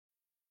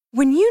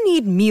When you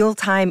need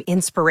mealtime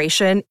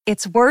inspiration,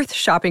 it's worth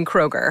shopping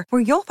Kroger,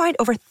 where you'll find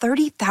over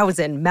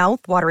 30,000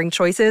 mouth-watering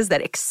choices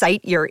that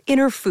excite your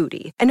inner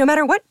foodie. And no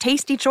matter what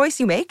tasty choice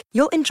you make,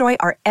 you'll enjoy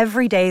our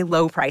everyday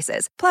low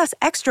prices, plus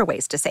extra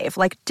ways to save,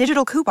 like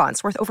digital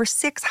coupons worth over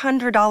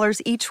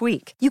 $600 each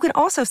week. You can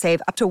also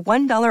save up to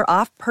 $1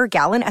 off per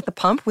gallon at the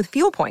pump with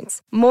fuel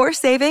points. More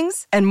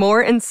savings and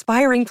more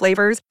inspiring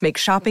flavors make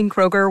shopping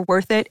Kroger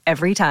worth it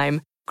every time.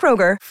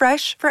 Kroger,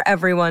 fresh for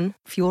everyone.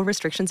 Fuel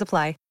restrictions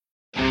apply.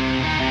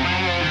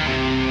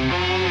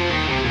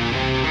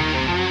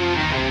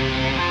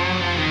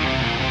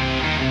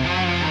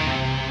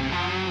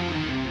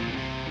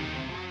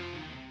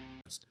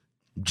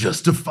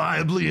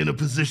 Justifiably in a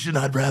position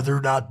I'd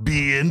rather not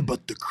be in,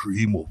 but the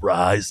cream will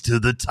rise to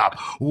the top.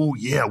 Oh,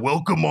 yeah.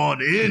 Welcome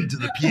on in to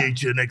the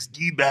PHNX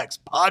D-Backs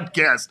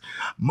podcast.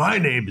 My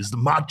name is the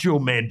Macho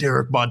Man,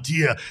 Derek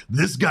Montilla.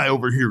 This guy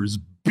over here is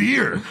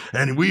Beer,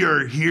 and we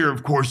are here,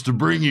 of course, to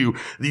bring you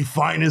the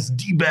finest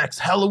D-Backs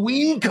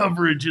Halloween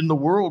coverage in the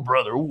world,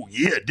 brother. Oh,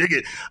 yeah, dig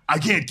it. I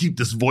can't keep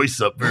this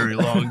voice up very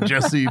long,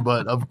 Jesse,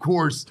 but of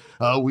course,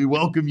 we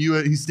welcome you.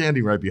 He's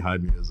standing right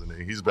behind me, isn't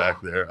he? He's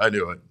back there. I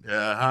knew it.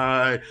 Yeah,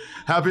 hi.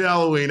 Happy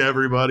Halloween,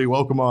 everybody.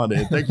 Welcome on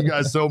in. Thank you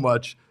guys so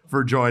much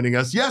for joining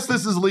us. Yes,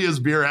 this is Leah's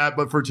beer hat,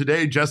 but for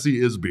today,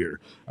 Jesse is beer.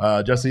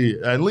 Jesse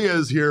and Leah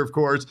is here, of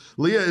course.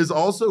 Leah is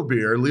also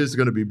beer. Leah's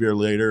going to be beer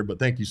later, but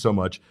thank you so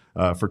much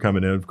for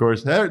coming in, of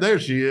course. There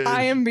she is.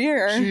 I am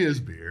beer. She is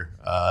beer.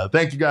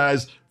 Thank you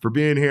guys for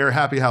being here.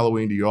 Happy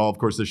Halloween to you all. Of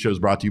course, this show is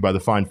brought to you by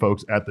the fine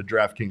folks at the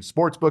DraftKings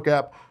Sportsbook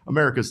app,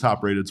 America's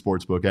top-rated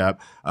sportsbook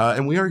app.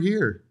 And we are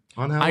here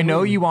on Halloween. I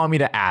know you want me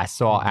to ask,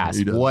 so I'll ask.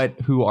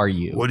 Who are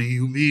you? What do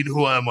you mean,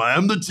 who am I?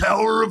 I'm the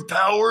Tower of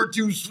Power,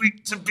 too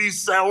sweet to be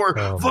sour,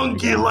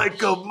 funky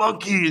like a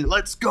monkey.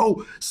 Let's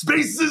go.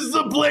 Space is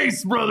the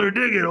place, brother.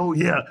 Dig it. Oh,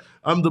 yeah.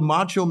 I'm the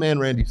Macho Man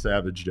Randy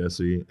Savage,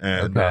 Jesse.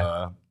 And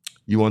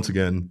you once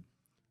again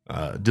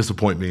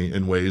disappoint me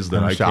in ways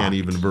that I can't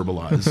even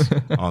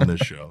verbalize on this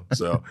show.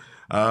 So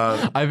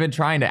I've been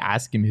trying to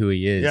ask him who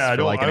he is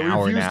for like an hour now.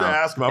 I refuse to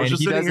ask him. I was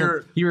just sitting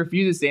here. He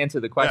refuses to answer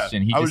the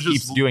question. He just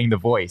keeps doing the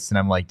voice. And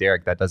I'm like,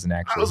 Derek, that doesn't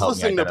actually help me. I was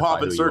listening to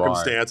Pomp and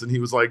Circumstance, and he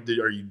was like,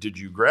 did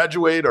you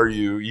graduate? Or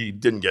you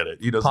didn't get it?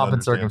 He doesn't Pomp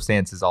and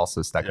Circumstance is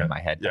also stuck in my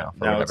head now.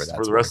 Now it's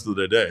for the rest of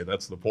the day.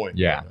 That's the point.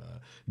 Yeah.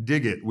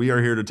 Dig it. We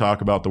are here to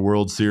talk about the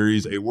World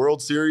Series, a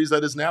World Series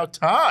that is now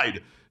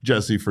tied,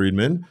 Jesse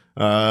Friedman.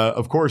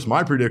 Of course,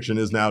 my prediction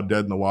is now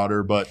dead in the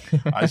water, but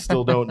I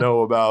still don't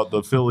know about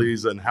the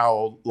Phillies and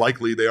how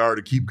likely they are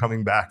to keep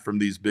coming back from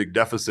these big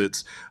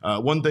deficits.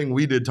 One thing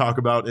we did talk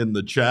about in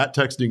the chat,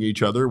 texting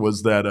each other,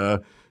 was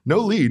that no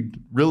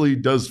lead really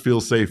does feel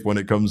safe when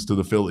it comes to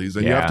the Phillies.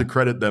 And you have to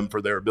credit them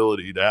for their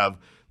ability to have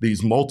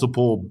these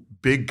multiple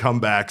big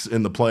comebacks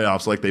in the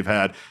playoffs like they've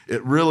had.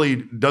 It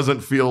really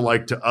doesn't feel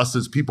like to us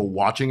as people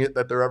watching it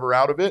that they're ever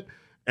out of it.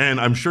 And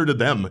I'm sure to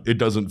them, it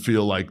doesn't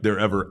feel like they're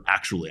ever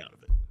actually out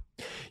of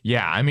it.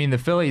 Yeah, I mean, the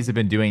Phillies have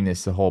been doing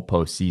this the whole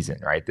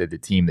postseason, right? They're the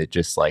team that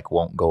just like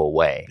won't go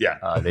away.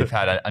 Yeah. They've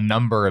had a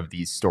number of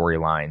these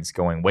storylines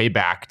going way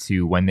back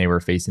to when they were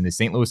facing the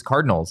St. Louis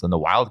Cardinals in the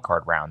wild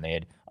card round. They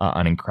had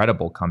an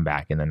incredible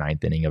comeback in the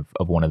ninth inning of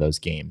one of those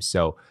games.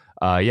 So,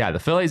 the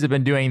Phillies have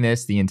been doing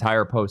this the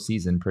entire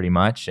postseason pretty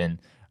much. And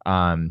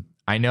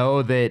I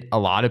know that a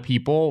lot of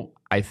people,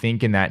 I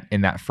think in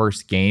that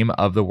first game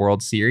of the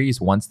World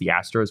Series, once the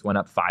Astros went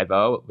up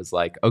 5-0, it was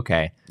like,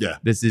 okay,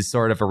 this is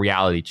sort of a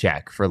reality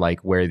check for like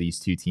where these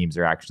two teams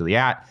are actually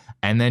at.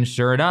 And then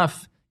sure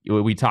enough,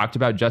 we talked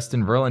about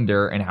Justin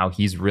Verlander and how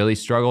he's really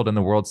struggled in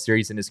the World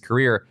Series in his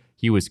career.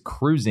 He was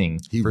cruising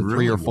for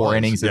really 3 or 4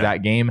 innings of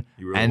that game.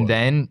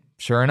 Then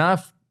sure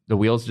enough, the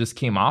wheels just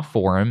came off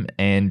for him,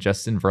 and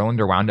Justin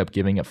Verlander wound up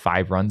giving up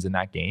 5 runs in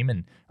that game,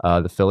 and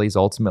the Phillies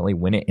ultimately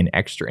win it in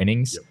extra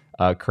innings.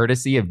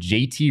 Courtesy of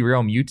JT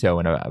Realmuto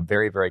and a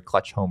very, very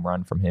clutch home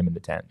run from him in the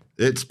 10th.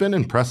 It's been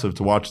impressive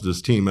to watch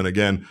this team. And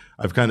again,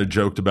 I've kind of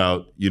joked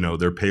about,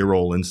 their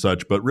payroll and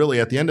such, but really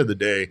at the end of the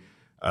day,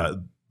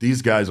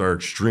 these guys are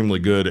extremely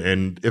good.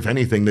 And if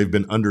anything, they've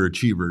been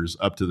underachievers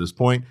up to this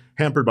point,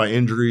 hampered by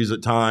injuries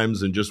at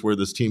times and just where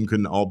this team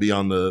couldn't all be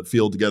on the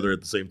field together at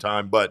the same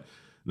time. But,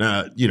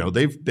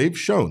 they've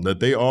shown that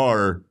they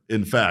are,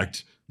 in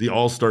fact, the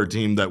all-star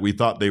team that we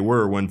thought they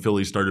were when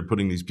Philly started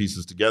putting these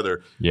pieces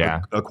together.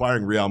 Yeah.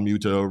 Acquiring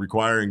Realmuto,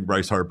 requiring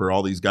Bryce Harper,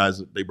 all these guys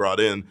that they brought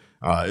in.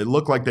 It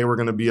looked like they were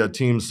going to be a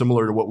team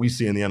similar to what we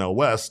see in the NL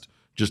West,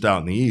 just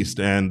out in the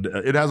East. And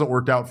it hasn't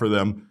worked out for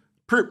them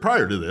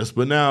prior to this,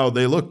 but now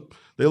they look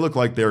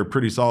like they're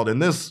pretty solid. And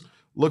this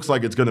looks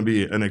like it's going to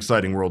be an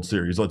exciting World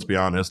Series, let's be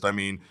honest. I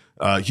mean,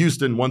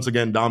 Houston once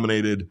again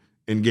dominated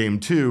in game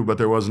 2, but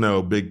there was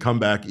no big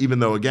comeback, even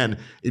though, again,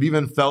 it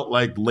even felt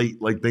like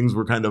late, like things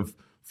were kind of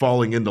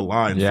falling into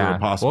line for a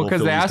possible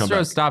because the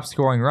Astros stopped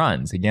scoring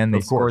runs. Again,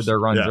 they scored their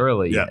runs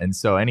early. Yeah. And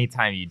so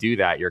anytime you do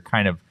that, you're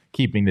kind of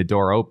keeping the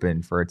door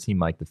open for a team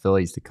like the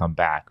Phillies to come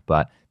back.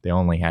 But they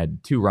only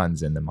had 2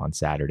 runs in them on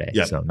Saturday.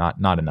 So not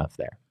enough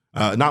there.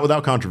 Not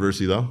without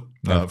controversy, though.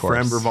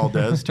 Framber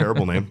Valdez,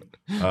 terrible name.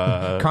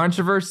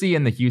 Controversy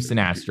in the Houston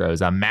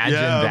Astros. Imagine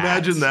that.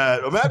 Imagine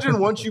that. Imagine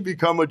once you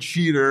become a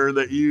cheater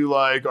that you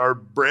like are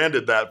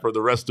branded that for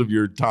the rest of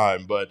your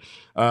time. But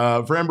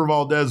Framber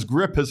Valdez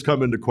grip has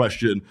come into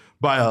question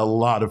by a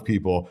lot of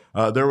people.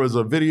 There was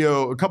a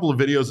couple of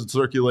videos that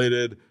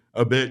circulated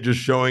a bit just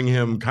showing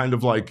him kind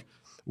of like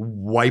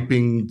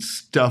wiping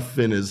stuff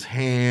in his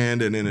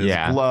hand and in his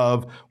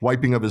glove,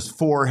 wiping of his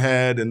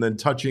forehead and then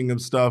touching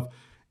of stuff.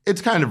 It's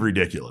kind of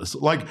ridiculous.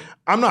 Like,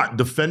 I'm not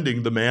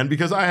defending the man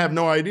because I have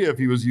no idea if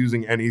he was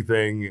using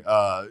anything,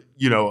 a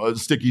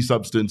sticky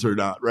substance or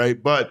not,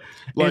 right? But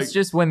like, it's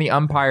just when the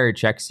umpire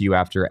checks you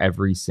after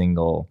every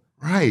single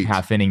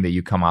half inning that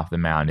you come off the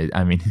mound.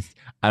 I mean,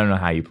 I don't know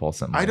how you pull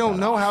something. I don't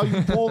know how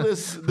you pull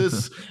this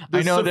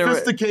I know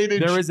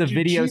sophisticated. There was a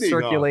video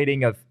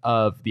circulating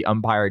of the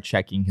umpire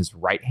checking his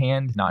right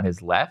hand, not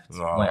his left.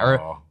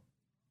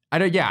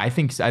 I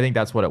think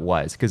that's what it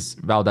was, because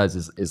Valdez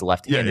is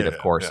left-handed, of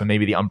course. So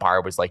maybe the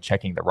umpire was like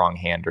checking the wrong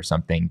hand or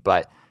something.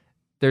 But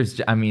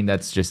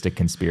that's just a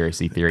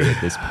conspiracy theory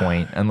at this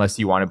point, unless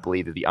you want to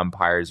believe that the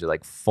umpires are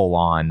like full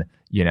on,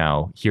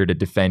 here to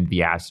defend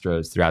the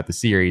Astros throughout the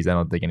series. I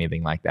don't think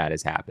anything like that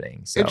is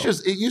happening. So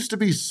it used to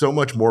be so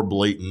much more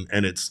blatant,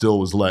 and it still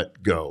was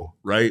let go,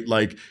 right?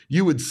 Like,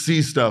 you would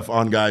see stuff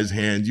on guys'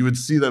 hands. You would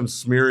see them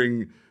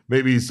smearing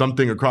maybe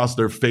something across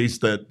their face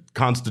that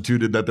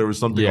constituted that there was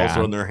something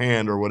also on their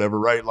hand or whatever,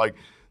 right? Like,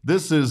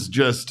 this is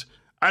just,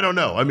 I don't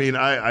know. I mean,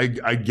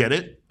 I get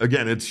it.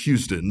 Again, it's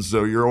Houston,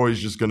 so you're always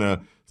just going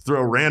to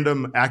throw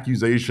random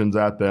accusations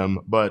at them.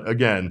 But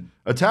again,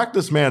 attack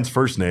this man's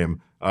first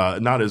name,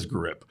 not his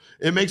grip.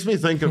 It makes me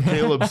think of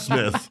Caleb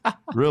Smith,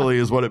 really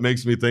is what it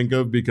makes me think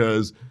of,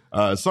 because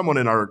someone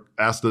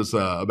asked us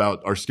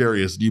about our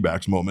scariest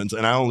D-backs moments,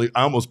 and I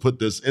almost put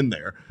this in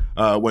there.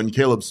 When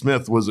Caleb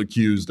Smith was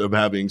accused of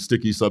having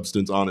sticky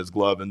substance on his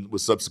glove and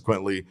was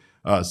subsequently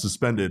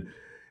suspended.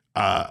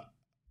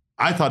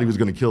 I thought he was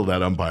going to kill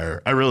that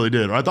umpire. I really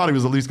did. I thought he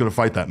was at least going to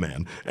fight that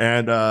man.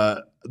 And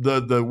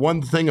the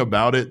one thing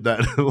about it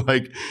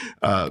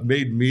that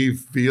made me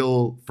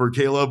feel for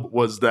Caleb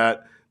was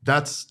that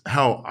that's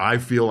how I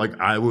feel like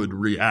I would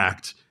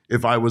react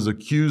if I was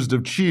accused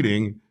of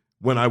cheating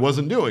when I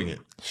wasn't doing it.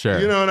 Sure.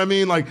 You know what I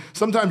mean? Like,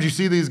 sometimes you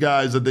see these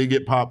guys that they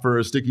get popped for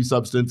a sticky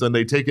substance and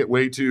they take it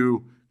way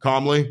too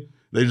calmly.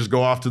 They just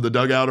go off to the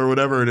dugout or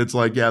whatever. And it's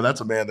like, yeah,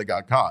 that's a man that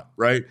got caught,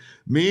 right?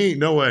 Me,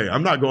 no way.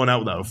 I'm not going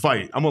out without a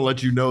fight. I'm going to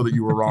let you know that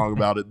you were wrong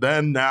about it.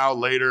 Then, now,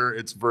 later,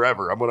 it's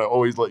forever. I'm going to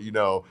always let you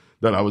know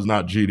that I was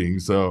not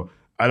cheating. So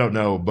I don't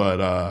know.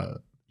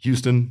 But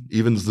Houston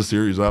evens the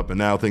series up, and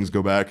now things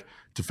go back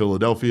to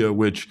Philadelphia,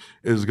 which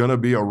is going to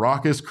be a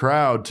raucous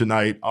crowd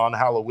tonight on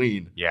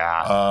Halloween.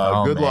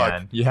 Yeah. Good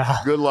luck. Yeah.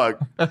 Good luck.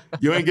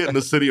 You ain't getting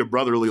the city of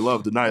brotherly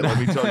love tonight. Let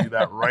me tell you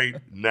that right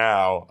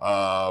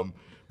now.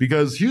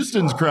 Because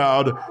Houston's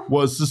crowd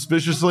was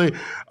suspiciously,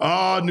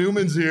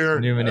 Newman's here.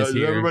 Newman is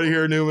here. Everybody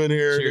here, Newman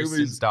here.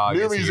 Newman's dog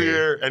is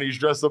here, and he's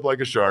dressed up like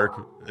a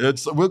shark.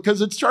 It's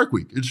because it's Shark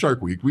Week. It's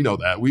Shark Week. We know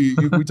that. We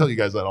tell you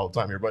guys that all the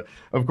time here. But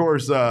of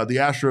course, the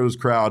Astros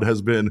crowd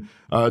has been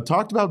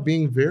talked about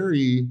being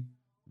very,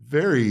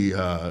 very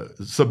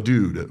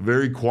subdued,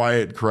 very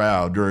quiet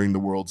crowd during the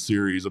World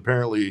Series.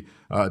 Apparently,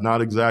 not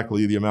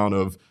exactly the amount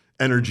of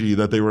energy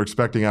that they were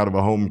expecting out of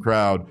a home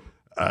crowd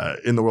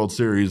in the World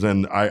Series.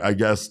 And I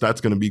guess that's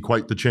going to be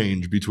quite the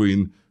change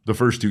between the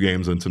first two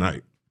games and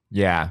tonight.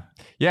 Yeah.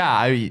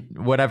 Yeah.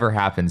 Whatever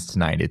happens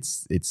tonight,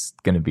 it's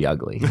going to be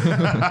ugly.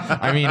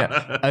 I mean,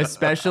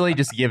 especially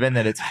just given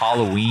that it's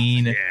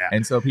Halloween.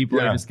 And so people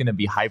are just going to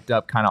be hyped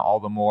up kind of all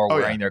the more,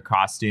 wearing their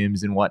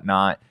costumes and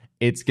whatnot.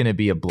 It's going to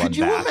be a bloodbath. Could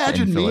you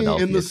imagine me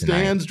in the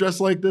stands dressed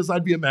like this?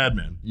 I'd be a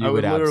madman. I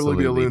would literally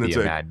be a lunatic.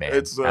 Be a madman.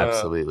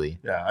 Absolutely.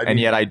 Yeah. And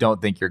yet I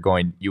don't think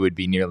you would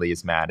be nearly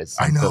as mad as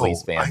some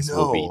Phillies fans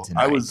will be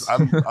tonight.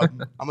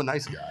 I'm a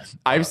nice guy.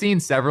 I've seen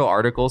several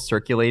articles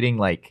circulating,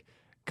 like,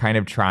 kind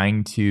of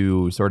trying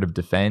to sort of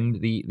defend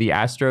the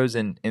Astros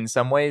in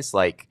some ways,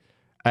 like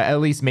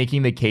at least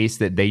making the case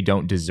that they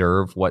don't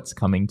deserve what's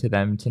coming to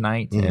them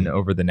tonight and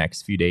over the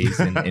next few days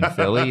in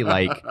Philly,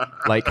 like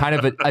kind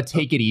of a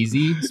take it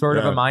easy sort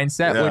of a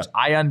mindset, which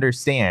I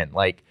understand.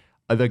 Like,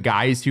 the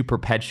guys who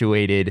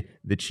perpetuated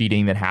the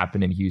cheating that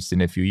happened in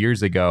Houston a few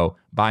years ago,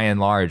 by and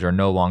large, are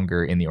no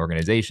longer in the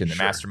organization. The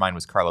mastermind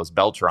was Carlos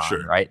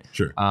Beltran, right?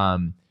 Sure.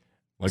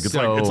 It's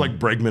like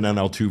Bregman and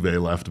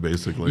Altuve left,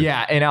 basically.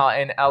 Yeah,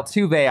 and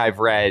Altuve, I've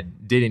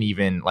read, didn't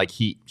even, like,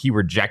 he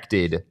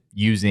rejected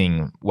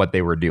using what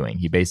they were doing.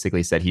 He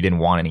basically said he didn't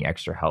want any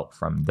extra help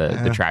from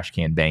the trash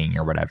can banging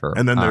or whatever.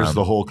 And then there's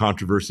the whole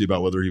controversy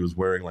about whether he was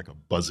wearing like a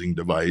buzzing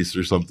device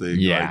or something.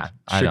 Yeah,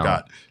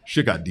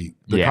 shit got deep.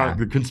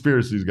 The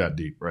conspiracies got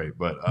deep, right?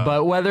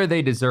 But whether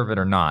they deserve it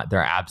or not,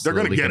 they're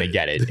absolutely going to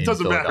get it. It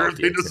doesn't matter if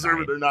they deserve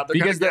it or not. They're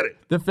going to get it.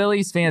 The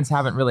Phillies fans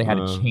haven't really had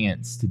a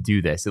chance to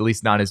do this, at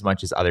least not as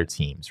much as other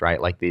teams,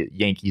 right? Like, the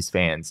Yankees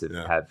fans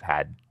have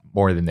had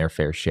more than their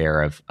fair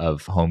share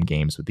of home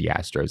games with the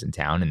Astros in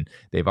town, and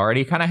they've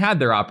already kind of had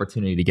their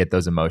opportunity to get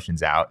those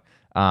emotions out.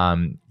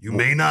 You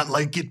may not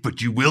like it,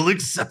 but you will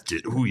accept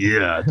it. Oh,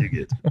 yeah, I dig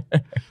it.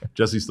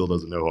 Jesse still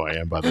doesn't know who I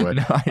am, by the way.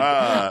 No,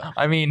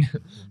 I mean,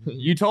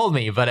 you told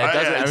me, but it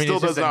doesn't. It still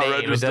does not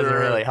register. It doesn't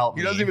really help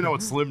me. He doesn't even know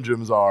what Slim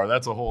Jims are.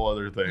 That's a whole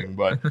other thing.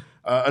 But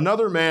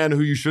another man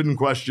who you shouldn't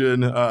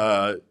question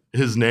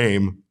his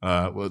name,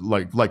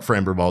 like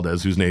Framber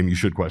Valdez, whose name you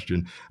should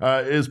question,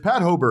 is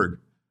Pat Hoberg.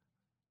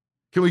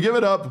 Can we give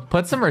it up?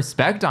 Put some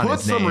respect on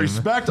his name. Put some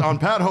respect on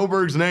Pat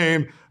Hoberg's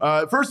name.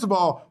 First of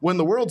all, when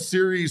the World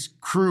Series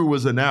crew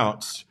was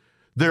announced,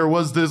 there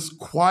was this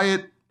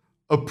quiet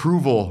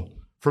approval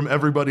from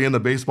everybody in the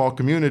baseball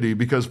community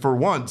because for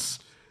once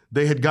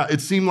it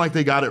seemed like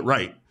they got it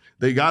right.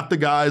 They got the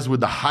guys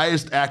with the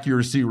highest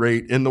accuracy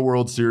rate in the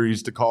World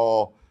Series to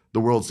call the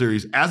World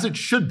Series as it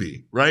should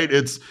be, right?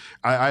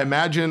 I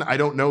imagine, I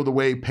don't know the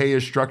way pay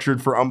is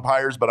structured for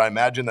umpires, but I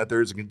imagine that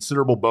there's a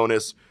considerable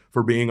bonus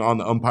for being on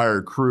the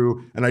umpire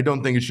crew. And I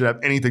don't think it should have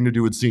anything to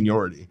do with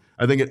seniority.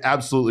 I think it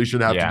absolutely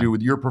should have to do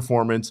with your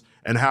performance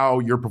and how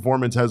your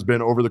performance has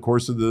been over the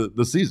course of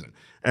the season.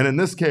 And in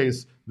this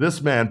case,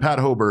 this man, Pat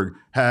Hoberg,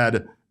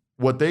 had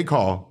what they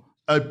call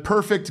a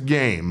perfect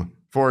game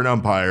for an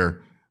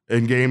umpire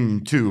in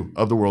Game 2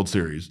 of the World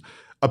Series.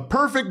 A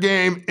perfect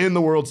game in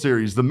the World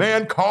Series. The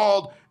man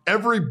called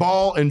every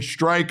ball and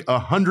strike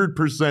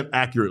 100%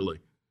 accurately.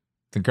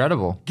 It's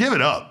incredible. Give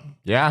it up.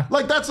 Yeah.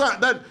 Like that's not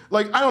that.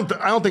 Like I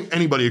don't think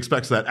anybody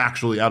expects that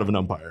actually out of an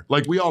umpire.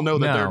 Like we all know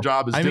that their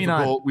job is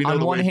difficult. We know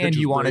on one hand,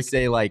 you want to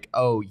say like,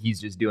 oh,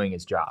 he's just doing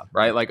his job,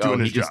 right? Like,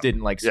 he just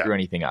didn't like screw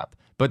anything up.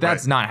 But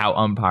that's not how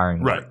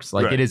umpiring works.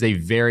 Like it is a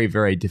very,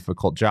 very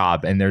difficult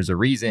job. And there's a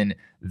reason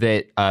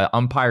that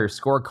umpire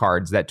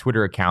scorecards, that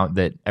Twitter account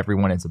that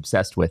everyone is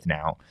obsessed with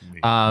now,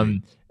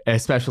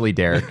 especially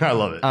Derek. I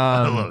love it.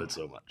 I love it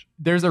so much.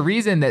 There's a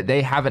reason that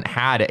they haven't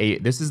had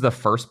this is the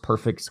first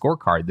perfect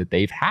scorecard that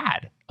they've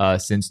had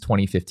since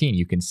 2015.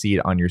 You can see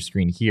it on your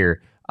screen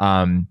here.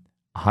 100%,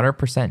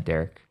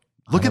 Derek.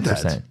 100%. Look at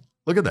that.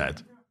 Look at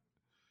that.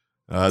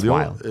 It's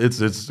wild.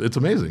 It's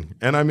amazing.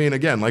 And I mean,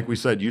 again, like we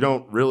said, you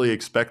don't really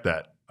expect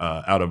that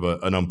out of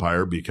an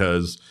umpire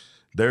because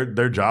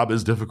their job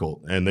is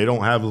difficult and they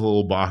don't have a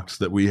little box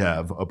that we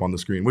have up on the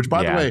screen, which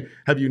by the way,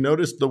 have you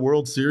noticed the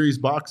World Series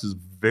box is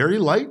very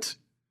light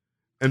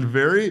and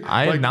very,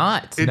 I have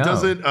not. It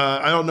doesn't,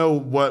 I don't know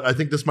what, I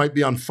think this might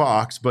be on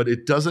Fox, but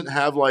it doesn't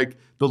have like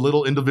the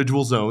little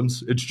individual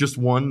zones. It's just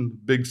one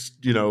big,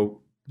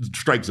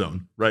 strike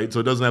zone, right? So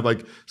it doesn't have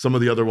like some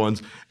of the other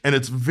ones. And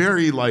it's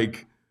very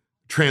like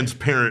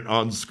transparent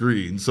on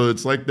screen. So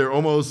it's like they're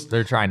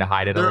trying to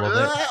hide it a little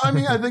bit. I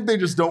mean, I think they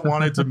just don't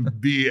want it to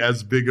be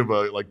as big of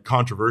a like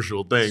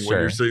controversial thing when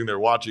you're sitting there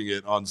watching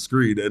it on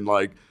screen. And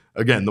like,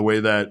 again, the way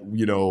that,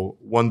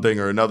 one thing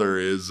or another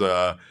is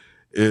accurate.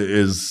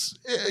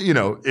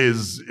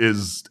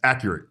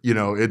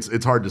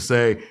 It's hard to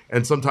say.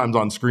 And sometimes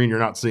on screen, you're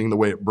not seeing the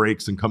way it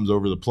breaks and comes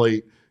over the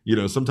plate.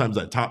 Sometimes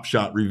that top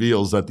shot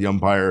reveals that the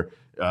umpire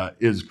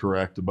is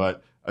correct.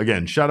 But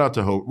again, shout out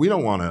to Hope. We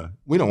don't want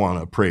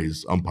to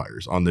praise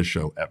umpires on this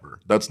show ever.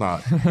 That's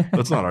not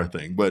our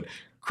thing. But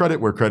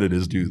credit where credit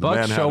is due.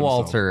 Buck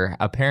Showalter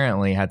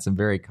apparently had some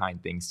very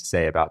kind things to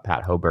say about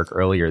Pat Hoberg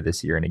earlier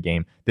this year in a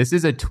game. This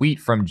is a tweet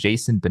from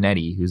Jason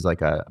Benetti, who's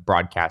like a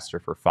broadcaster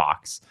for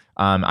Fox.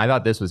 I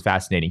thought this was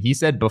fascinating. He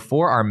said,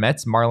 before our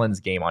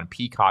Mets-Marlins game on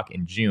Peacock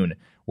in June,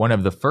 one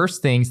of the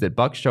first things that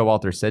Buck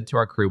Showalter said to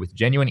our crew with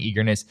genuine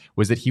eagerness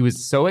was that he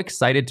was so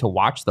excited to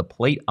watch the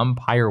plate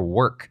umpire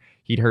work.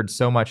 He'd heard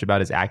so much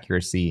about his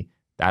accuracy.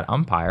 That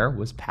umpire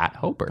was Pat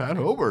Hoberg. Pat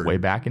Hoberg. Way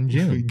back in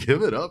June.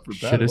 Give it up for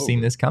Pat Should have seen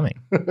this coming.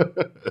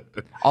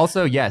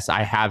 Also, yes,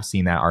 I have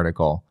seen that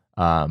article,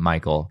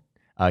 Michael.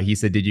 He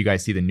said, did you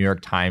guys see the New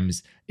York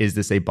Times, is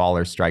this a ball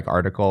or strike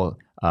article?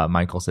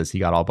 Michael says he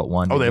got all but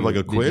one. Oh, they have like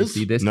a quiz? Did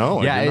you see this?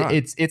 No, yeah, I did not.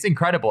 It's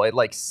incredible. It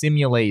like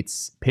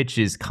simulates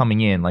pitches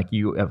coming in. Like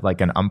you have like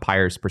an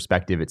umpire's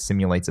perspective. It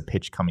simulates a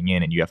pitch coming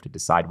in and you have to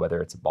decide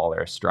whether it's a ball or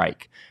a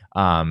strike.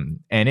 And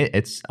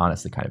it's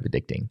honestly kind of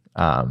addicting.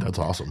 That's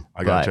awesome.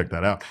 I got to check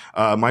that out.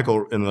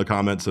 Michael in the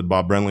comments said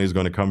Bob Brenly is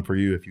going to come for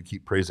you if you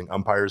keep praising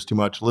umpires too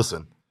much.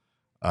 Listen,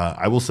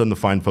 I will send the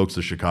fine folks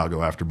to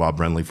Chicago after Bob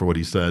Brenly for what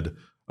he said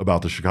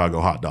about the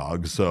Chicago hot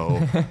dogs. So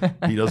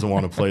he doesn't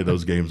want to play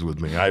those games with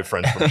me. I have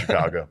friends from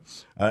Chicago.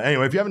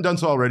 Anyway, if you haven't done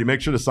so already,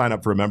 make sure to sign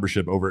up for a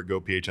membership over at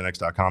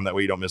gophnx.com. That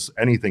way you don't miss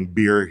anything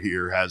Beer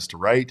here has to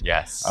write.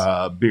 Yes.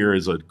 Beer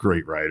is a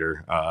great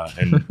writer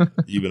and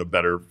even a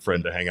better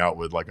friend to hang out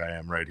with like I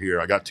am right here.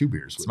 I got two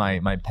beers. It's my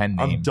pen name.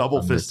 I'm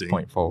double fisting.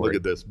 Point forward. Look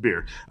at this,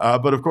 Beer.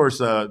 But of course,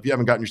 if you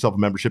haven't gotten yourself a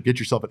membership, get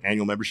yourself an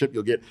annual membership.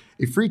 You'll get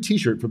a free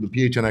t-shirt from the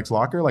PHNX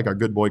locker, like our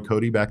good boy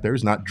Cody back there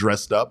is not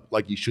dressed up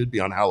like he should be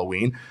on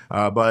Halloween.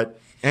 But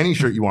any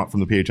shirt you want from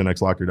the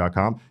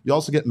phnxlocker.com. You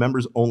also get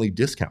members-only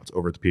discounts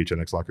over at the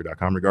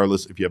phnxlocker.com,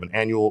 regardless if you have an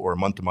annual or a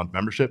month-to-month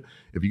membership.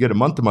 If you get a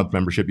month-to-month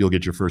membership, you'll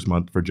get your first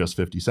month for just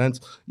 50 cents.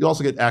 You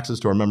also get access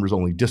to our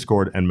members-only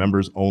Discord and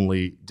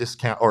members-only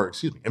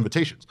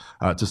invitations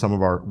to some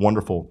of our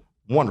wonderful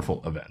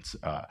wonderful events.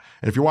 And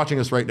if you're watching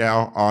us right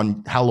now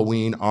on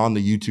Halloween on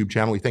the YouTube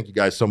channel, we thank you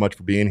guys so much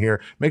for being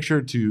here. Make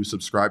sure to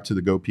subscribe to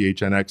the Go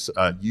PHNX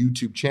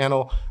YouTube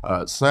channel,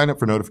 sign up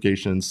for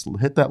notifications,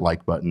 hit that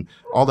like button,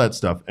 all that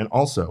stuff. And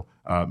also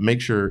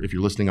make sure if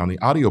you're listening on the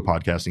audio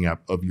podcasting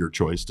app of your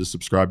choice to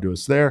subscribe to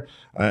us there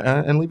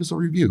and leave us a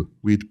review.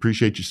 We'd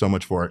appreciate you so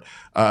much for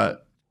it.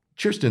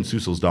 Kirsten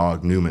Sussel's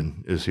dog,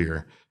 Newman, is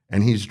here,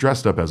 and he's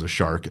dressed up as a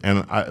shark.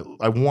 And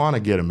I want to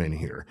get him in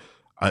here.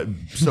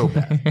 So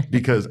bad,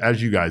 because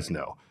as you guys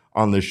know,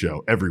 on this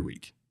show, every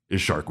week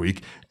is Shark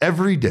Week.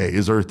 Every day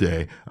is Earth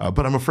Day,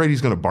 but I'm afraid he's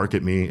going to bark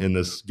at me in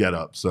this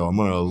getup, so I'm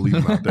going to leave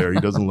him out there.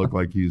 He doesn't look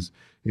like he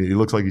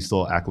looks like he's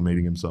still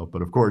acclimating himself.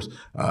 But of course,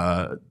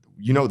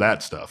 you know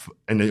that stuff.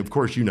 And of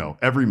course, you know,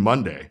 every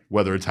Monday,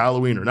 whether it's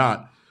Halloween or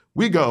not,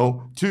 we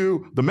go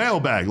to the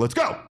mailbag. Let's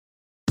go.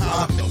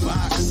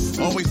 Mailbox.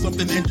 Always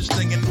something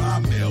interesting in my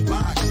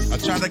mailbox. I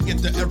try to get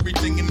to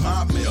everything in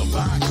my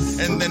mailbox.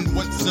 And then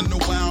once in a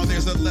while,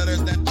 there's a letter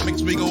that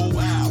makes me go,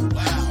 wow,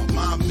 wow,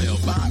 my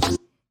mailbox.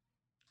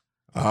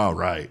 All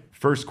right.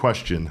 First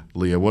question,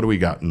 Leah, what do we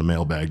got in the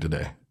mailbag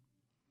today?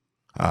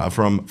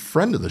 From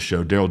friend of the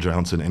show, Daryl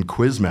Johnson and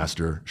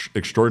quizmaster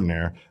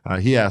extraordinaire,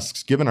 he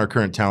asks, given our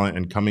current talent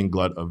and coming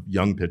glut of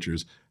young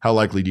pitchers, how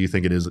likely do you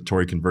think it is that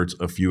Torrey converts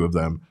a few of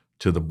them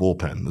to the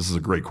bullpen? This is a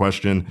great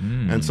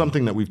question and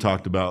something that we've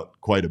talked about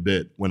quite a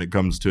bit when it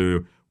comes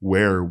to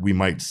where we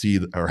might see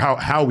or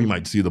how we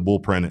might see the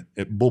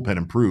bullpen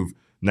improve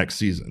next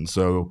season.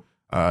 So,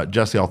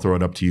 Jesse, I'll throw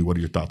it up to you. What are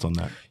your thoughts on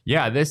that?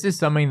 Yeah, this is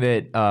something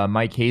that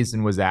Mike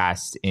Hazen was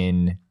asked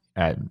in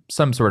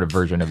some sort of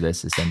version of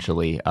this.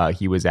 Essentially,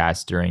 he was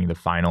asked during the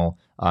final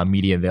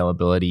media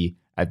availability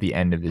at the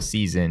end of the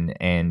season,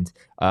 and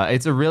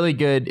it's a really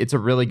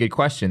good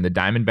question. The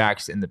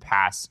Diamondbacks in the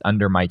past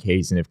under Mike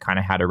Hazen have kind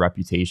of had a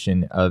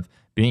reputation of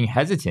being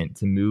hesitant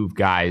to move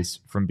guys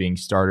from being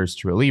starters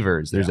to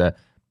relievers. There's a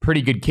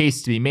pretty good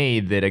case to be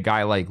made that a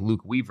guy like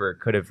Luke Weaver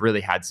could have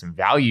really had some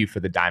value for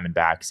the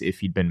Diamondbacks if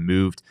he'd been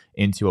moved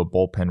into a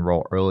bullpen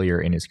role earlier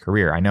in his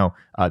career. I know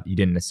he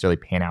didn't necessarily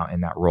pan out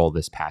in that role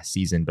this past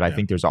season, but I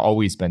think there's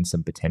always been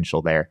some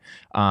potential there.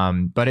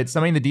 But it's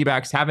something the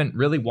D-backs haven't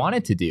really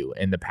wanted to do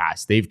in the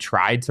past. They've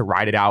tried to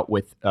ride it out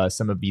with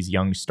some of these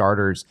young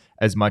starters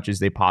as much as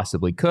they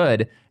possibly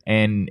could.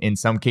 And in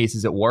some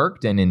cases it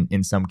worked, and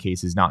in some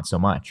cases not so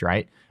much,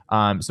 right?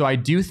 So I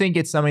do think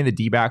it's something the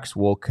D-backs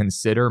will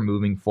consider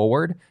moving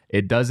forward.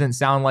 It doesn't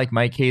sound like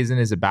Mike Hazen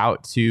is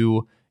about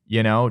to,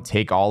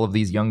 take all of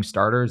these young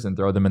starters and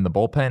throw them in the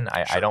bullpen.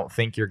 I don't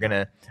think you're going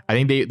to, I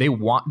think they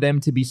want them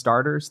to be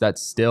starters. That's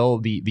still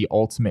the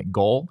ultimate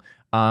goal.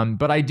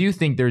 But I do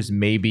think there's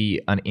maybe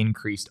an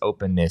increased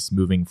openness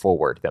moving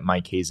forward that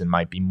Mike Hazen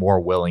might be more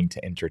willing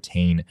to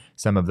entertain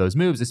some of those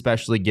moves,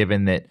 especially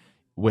given that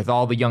with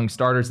all the young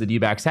starters the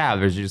D-backs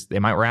have, they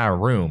might run out of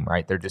room,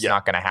 right? They're just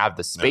not going to have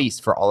the space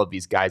for all of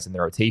these guys in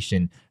the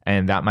rotation,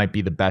 and that might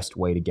be the best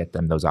way to get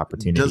them those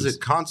opportunities. Does it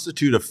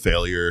constitute a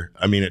failure?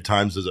 I mean, at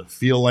times, does it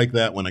feel like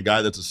that when a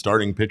guy that's a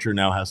starting pitcher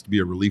now has to be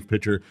a relief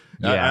pitcher?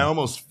 Yeah. I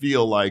almost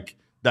feel like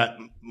that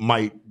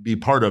might be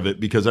part of it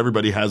because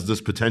everybody has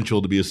this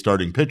potential to be a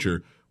starting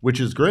pitcher,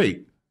 which is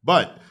great.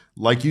 But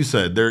like you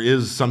said, there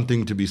is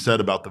something to be said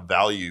about the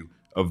value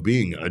of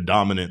being a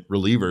dominant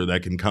reliever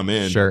that can come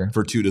in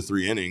for 2 to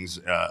 3 innings,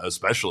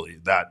 especially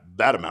that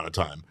amount of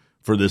time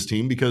for this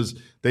team, because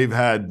they've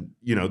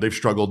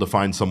struggled to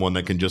find someone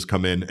that can just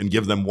come in and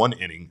give them 1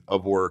 inning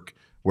of work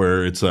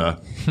where it's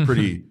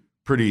pretty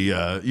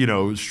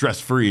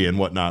stress-free and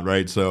whatnot,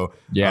 right? So,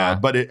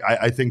 but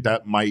I think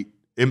that might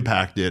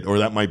impact it, or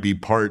that might be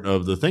part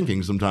of the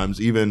thinking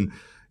sometimes, even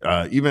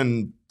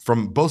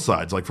from both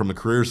sides, like from the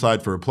career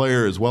side for a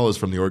player as well as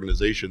from the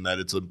organization, that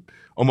it's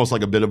almost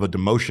like a bit of a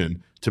demotion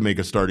to make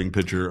a starting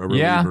pitcher a reliever.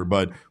 Yeah.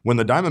 But when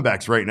the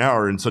Diamondbacks right now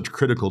are in such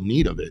critical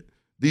need of it,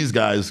 these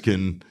guys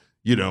can,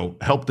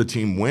 help the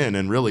team win.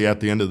 And really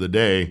at the end of the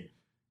day,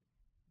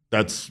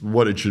 that's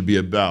what it should be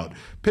about.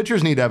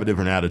 Pitchers need to have a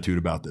different attitude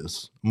about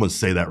this. I'm going to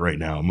say that right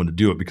now. I'm going to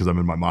do it because I'm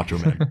in my Macho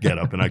Man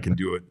getup and I can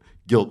do it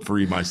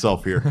guilt-free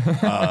myself here.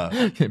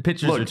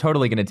 Pitchers are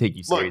totally going to take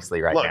you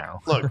seriously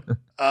now.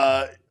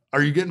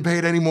 Are you getting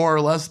paid any more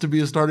or less to be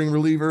a starting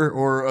reliever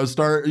or a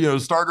starter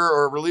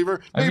or a reliever?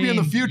 Maybe in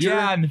the future.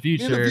 Yeah, in the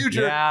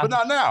future. But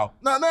not now.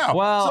 Not now.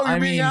 Well, so you're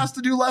being asked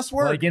to do less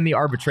work. Like in the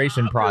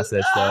arbitration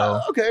process,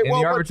 though. Okay. In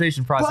the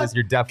arbitration process,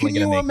 you're definitely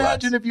going to make less. Can you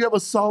imagine if you have a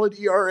solid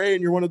ERA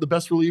and you're one of the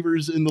best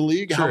relievers in the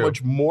league, how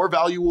much more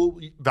valuable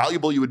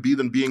you would be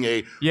than being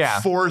a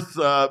fourth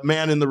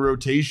man in the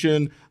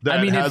rotation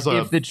that has a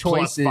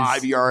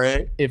 +5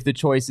 ERA? If the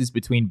choice is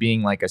between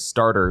being like a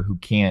starter who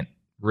can't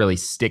really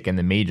stick in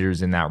the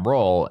majors in that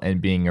role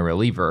and being a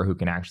reliever who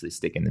can actually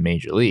stick in the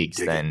major leagues,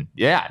 then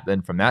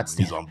from that standpoint.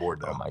 He's on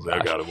board now. Oh my gosh.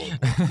 I got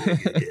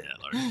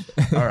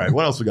him. All right.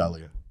 What else we got,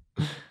 Leah?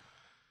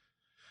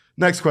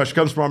 Next question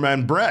comes from our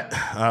man, Brett.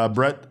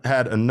 Brett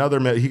had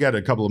he got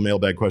a couple of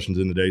mailbag questions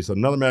in today. So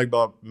another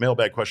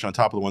mailbag question on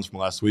top of the ones from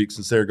last week.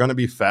 Since they're going to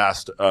be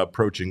fast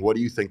approaching, what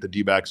do you think the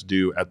D-backs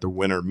do at the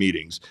winter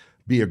meetings?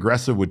 be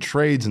aggressive with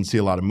trades and see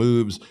a lot of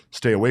moves,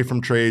 stay away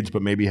from trades,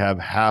 but maybe have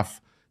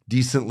half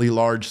decently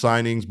large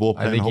signings, bullpen.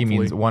 I think hopefully. he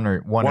means one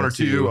or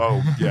two.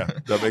 Oh, yeah,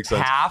 that makes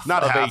sense.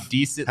 Not half. A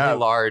decently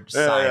large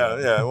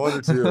signing. Yeah, one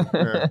or two.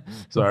 Yeah.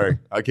 Sorry,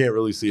 I can't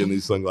really see in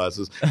these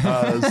sunglasses.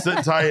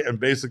 Sit tight and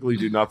basically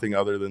do nothing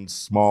other than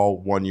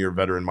small 1-year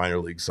veteran minor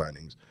league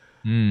signings.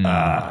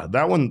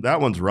 That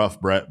one's rough,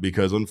 Brett,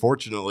 because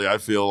unfortunately I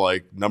feel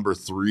like number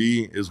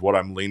 3 is what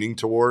I'm leaning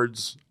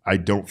towards. I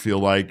don't feel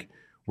like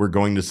we're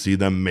going to see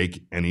them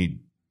make any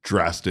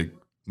drastic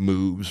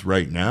moves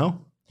right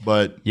now.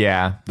 But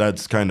yeah,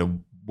 that's kind of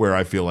where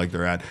I feel like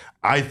they're at.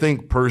 I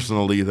think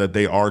personally that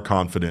they are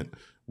confident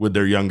with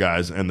their young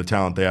guys and the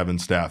talent they have in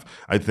staff.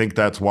 I think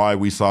that's why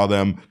we saw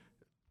them,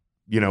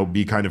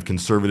 be kind of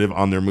conservative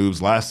on their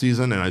moves last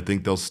season, and I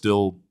think they'll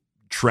still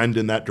trend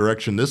in that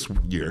direction this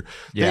year.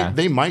 Yeah,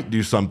 they might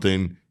do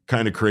something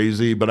kind of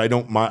crazy, but I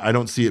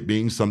don't see it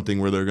being something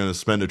where they're going to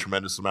spend a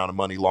tremendous amount of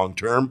money long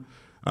term.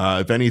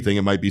 If anything,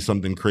 it might be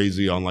something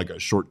crazy on like a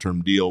short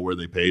term deal where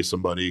they pay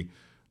somebody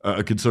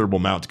a considerable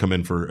amount to come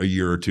in for a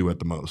year or two at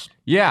the most.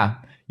 Yeah.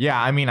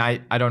 I mean, I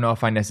don't know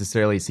if I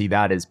necessarily see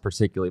that as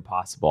particularly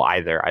possible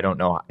either. I don't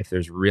know if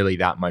there's really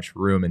that much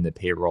room in the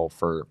payroll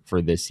for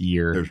this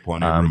year. There's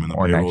plenty of room in the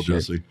payroll,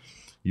 Jesse.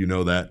 You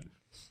know that.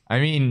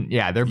 I mean,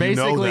 yeah, they're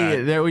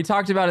basically, we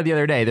talked about it the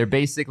other day. They're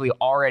basically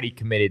already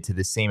committed to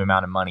the same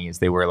amount of money as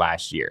they were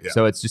last year. Yeah.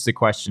 So it's just a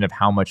question of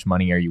how much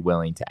money are you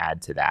willing to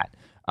add to that.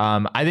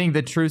 I think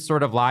the truth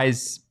sort of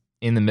lies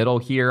in the middle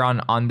here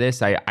on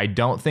this. I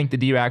don't think the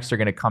D-backs are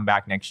going to come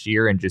back next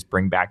year and just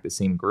bring back the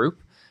same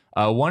group.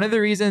 One of the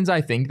reasons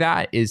I think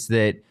that is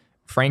that,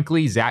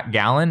 frankly, Zach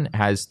Gallen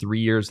has 3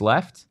 years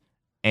left,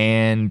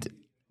 and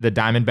the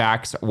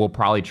Diamondbacks will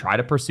probably try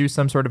to pursue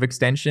some sort of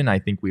extension. I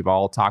think we've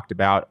all talked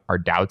about our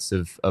doubts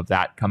of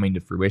that coming to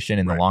fruition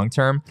in the long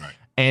term. Right.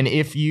 And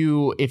if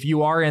you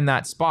are in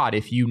that spot,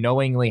 if you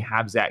knowingly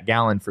have Zach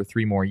Gallen for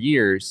 3 more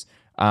years,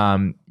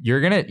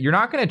 you're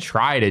not gonna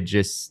try to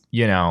just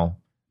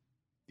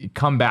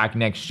come back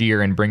next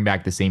year and bring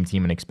back the same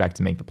team and expect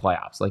to make the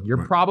playoffs. Like,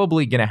 you're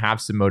probably going to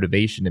have some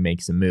motivation to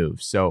make some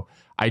moves. So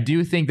I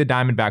do think the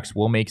Diamondbacks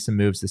will make some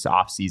moves this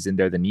offseason.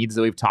 They're the needs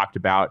that we've talked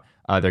about.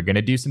 They're going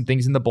to do some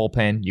things in the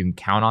bullpen. You can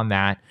count on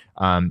that.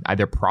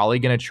 They're probably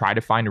going to try to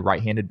find a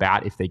right-handed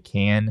bat if they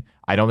can.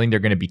 I don't think they're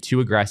going to be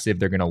too aggressive.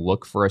 They're going to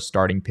look for a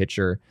starting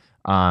pitcher.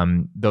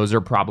 Those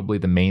are probably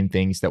the main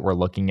things that we're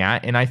looking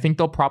at. And I think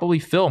they'll probably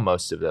fill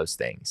most of those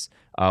things.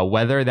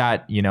 Whether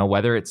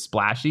it's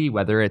splashy,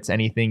 whether it's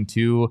anything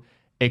too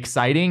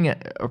exciting,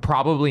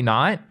 probably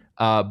not.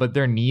 But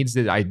they're needs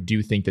that I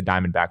do think the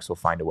Diamondbacks will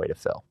find a way to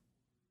fill.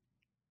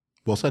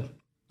 Well said.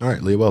 All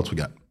right, Leah, what else we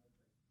got?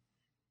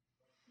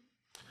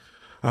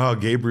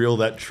 Gabriel,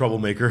 that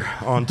troublemaker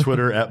on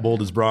Twitter at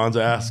Bold as Bronze,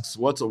 asks,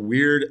 what's a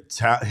weird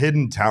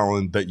hidden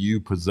talent that you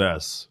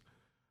possess?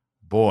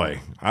 Boy,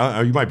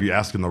 you might be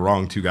asking the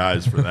wrong 2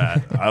 guys for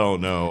that. I don't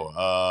know.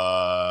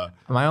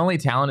 My only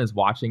talent is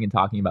watching and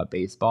talking about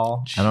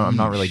baseball. I'm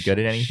not really good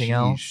at anything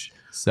else.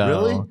 So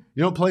really?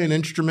 You don't play an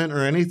instrument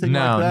or anything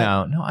like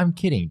that? No, I'm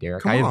kidding,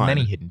 Derek. I have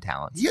many hidden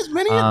talents. He has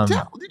many hidden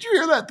talents. Did you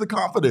hear that? The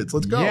confidence.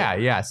 Let's go.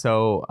 Yeah.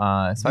 So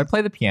I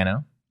play the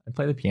piano.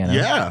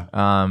 Yeah.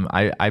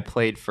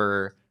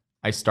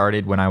 I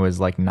started when I was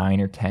like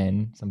 9 or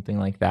 10, something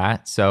like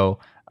that. So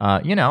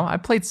I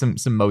played some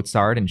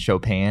Mozart and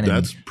Chopin and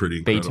that's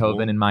pretty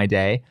Beethoven in my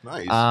day.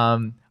 Nice.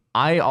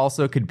 I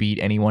also could beat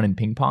anyone in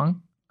ping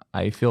pong.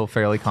 I feel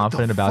fairly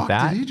confident about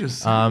that. Did he just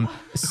say?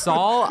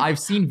 Saul, I've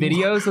seen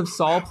videos of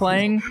Saul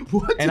playing,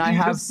 and I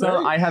have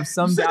some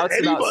doubts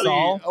about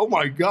Saul. Oh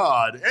my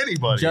God,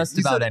 anybody? Just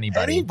about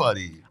anybody.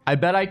 Anybody. I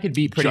bet I could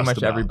beat pretty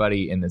much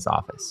everybody in this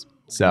office.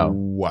 So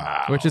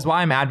wow, which is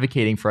why I'm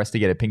advocating for us to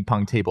get a ping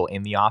pong table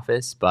in the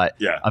office. But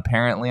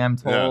apparently, I'm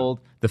told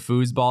the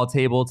foosball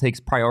table takes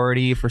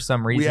priority for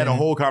some reason. We had a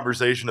whole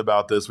conversation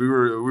about this. We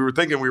were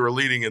thinking we were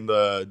leading in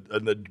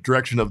the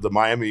direction of the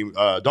Miami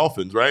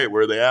Dolphins, right?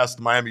 Where they asked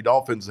the Miami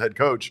Dolphins head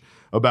coach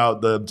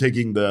about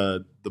taking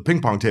the ping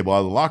pong table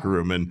out of the locker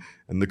room, and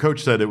the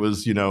coach said it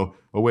was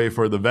a way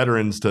for the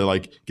veterans to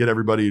like get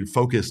everybody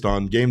focused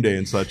on game day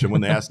and such. And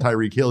when they asked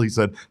Tyreek Hill, he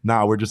said,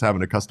 "Nah, we're just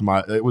having a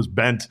customized. It was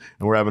bent,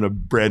 and we're having a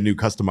brand new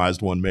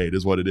customized one made.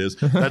 Is what it is."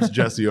 That's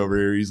Jesse over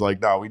here. He's like,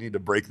 "No, we need to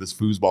break this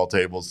foosball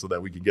table so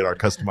that we can get our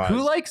customized."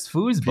 Who likes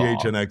foosball?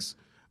 PHNX.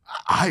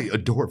 I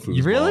adore foosball.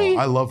 You really?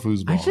 I love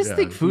foosball. I just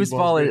think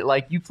foosball,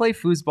 like, you play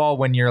foosball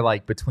when you're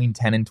like between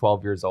 10 and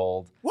 12 years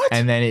old. What?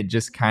 And then it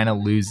just kind of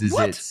loses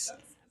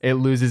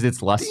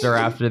its luster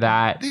after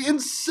that. The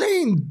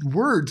insane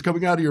words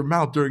coming out of your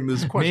mouth during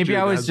this question. Maybe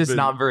I was just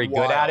not very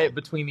good at it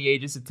between the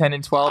ages of 10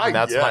 and 12, and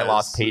that's when I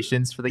lost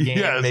patience for the game.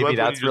 Maybe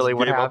that's really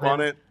what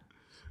happened.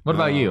 What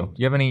about you?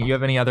 Do you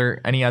have any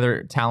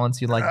other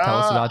talents you'd like to tell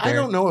us about there? I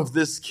don't know if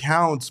this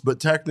counts, but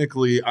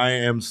technically I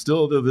am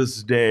still to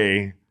this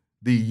day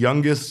the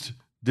youngest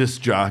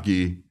disc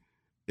jockey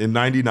in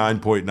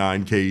 99.9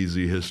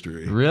 KEZ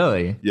history.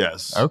 Really?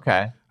 Yes.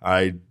 Okay.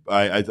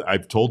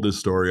 I've told this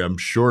story, I'm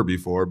sure,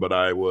 before, but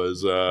I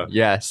was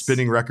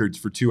spinning records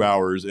for 2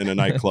 hours in a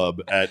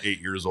nightclub at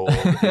 8 years old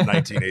in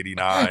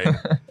 1989.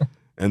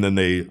 And then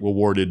they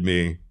awarded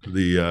me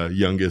the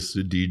youngest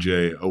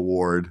DJ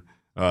award.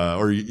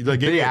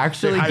 They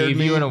actually gave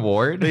you an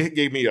award? They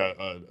gave me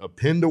a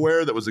pin to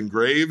wear that was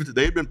engraved.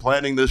 They'd been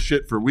planning this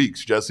shit for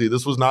weeks, Jesse.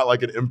 This was not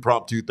like an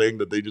impromptu thing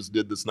that they just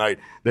did this night.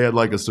 They had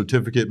like a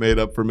certificate made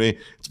up for me.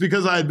 It's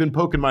because I had been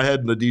poking my head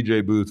in the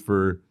DJ booth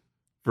for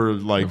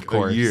like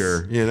a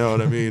year. You know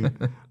what I mean?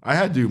 I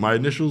had to. My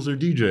initials are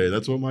DJ.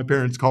 That's what my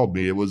parents called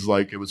me. It was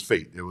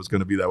fate. It was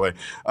going to be that way.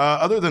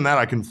 Other than that,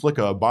 I can flick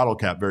a bottle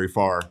cap very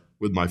far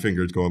with my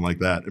fingers going like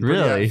that. And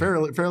really?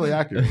 Fairly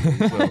accurate.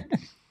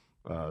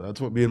 So that's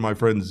what me and my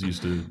friends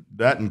used to.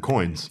 That and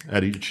coins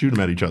shoot them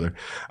at each other.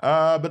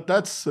 But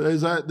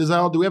is that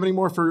all? Do we have any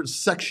more for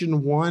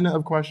section 1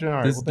 of question?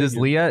 All right. Does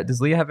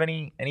Leah have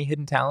any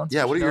hidden talents?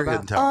 Yeah. What are your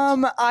hidden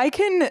talents? I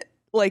can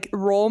like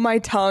roll my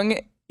tongue.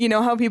 You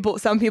know how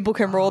some people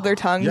can roll their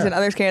tongues and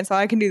others can't. So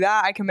I can do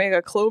that. I can make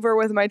a clover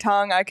with my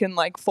tongue. I can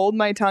like fold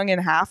my tongue in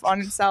half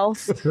on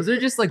itself. Those are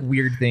just like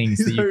weird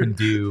things that you can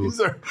do.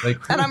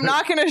 And I'm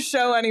not going to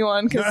show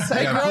anyone because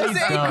it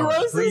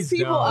grosses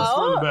people out. It's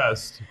for the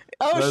best.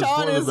 Oh, That's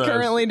Sean is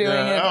currently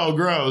doing it. Oh,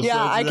 gross.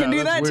 Yeah, I can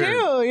do that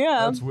too.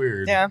 Yeah. That's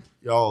weird. Yeah.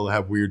 Y'all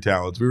have weird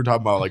talents. We were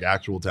talking about like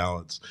actual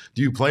talents.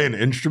 Do you play an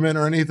instrument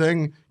or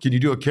anything? Can you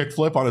do a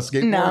kickflip on a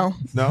skateboard?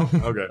 No.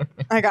 Okay.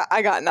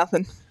 I got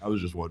nothing. I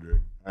was just wondering.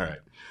 All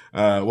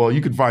right. Well,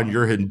 you can find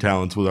your hidden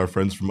talents with our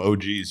friends from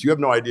OGs. You have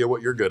no idea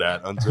what you're good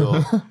at until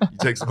you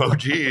take some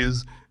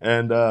OGs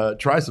and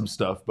try some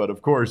stuff. But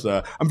of course,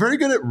 I'm very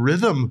good at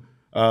rhythm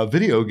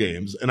video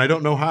games, and I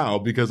don't know how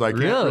because I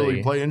can't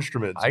really play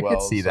instruments. I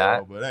could see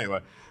that. But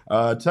anyway,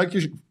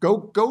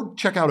 go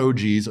check out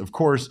OGs. Of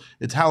course,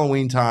 it's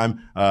Halloween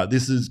time.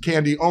 This is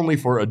candy only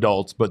for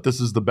adults, but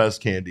this is the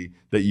best candy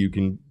that you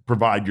can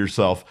provide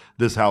yourself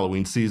this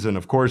Halloween season.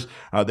 Of course,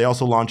 they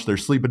also launched their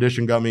Sleep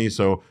Edition gummy.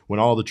 So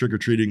when all the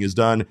trick-or-treating is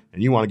done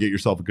and you want to get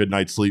yourself a good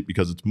night's sleep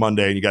because it's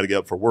Monday and you got to get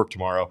up for work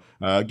tomorrow,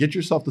 get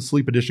yourself the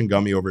Sleep Edition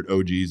gummy over at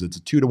OG's. It's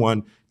a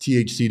 2-to-1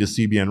 THC to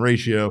CBN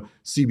ratio,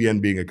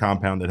 CBN being a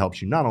compound that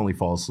helps you not only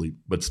fall asleep,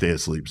 but stay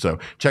asleep. So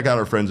check out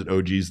our friends at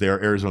OG's. They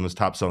are Arizona's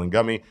top-selling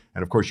gummy.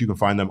 And of course, you can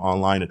find them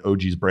online at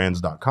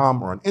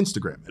ogsbrands.com or on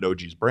Instagram at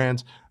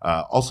ogsbrands.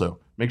 Also,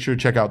 make sure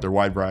to check out their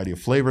wide variety of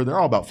flavor. They're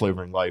all about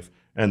flavoring life,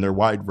 and their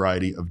wide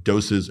variety of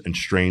doses and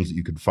strains that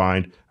you can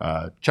find.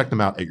 Check them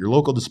out at your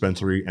local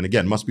dispensary. And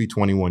again, must be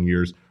 21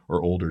 years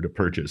or older to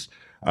purchase.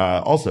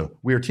 Also,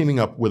 we are teaming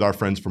up with our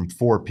friends from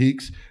Four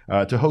Peaks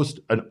to host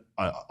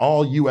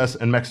all U.S.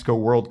 and Mexico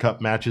World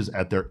Cup matches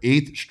at their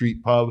 8th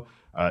Street Pub.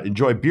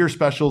 Enjoy beer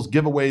specials,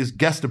 giveaways,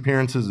 guest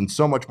appearances, and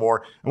so much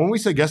more. And when we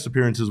say guest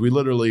appearances, we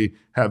literally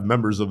have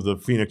members of the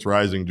Phoenix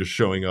Rising just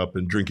showing up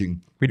and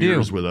drinking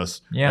beers with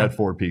us at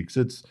Four Peaks.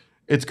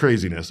 It's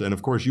craziness. And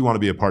of course, you want to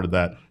be a part of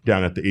that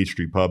down at the 8th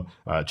Street Pub.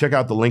 Check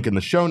out the link in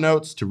the show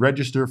notes to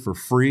register for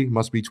free.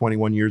 Must be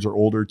 21 years or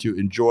older to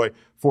enjoy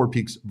Four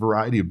Peaks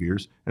variety of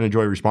beers and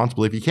enjoy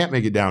responsibly. If you can't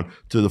make it down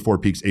to the Four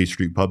Peaks 8th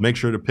Street Pub, make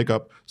sure to pick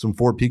up some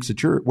Four Peaks at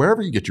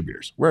wherever you get your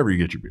beers.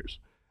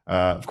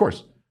 Of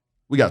course,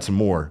 we got some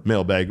more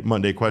Mailbag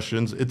Monday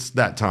questions. It's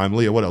that time.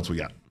 Leah, what else we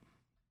got?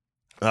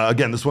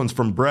 Again, this one's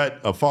from Brett,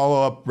 a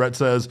follow-up. Brett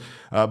says,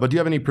 but do you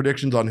have any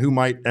predictions on who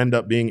might end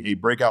up being a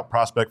breakout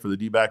prospect for the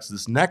D-backs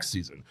this next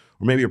season?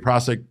 Or maybe a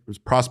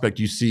prospect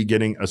you see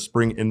getting a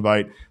spring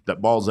invite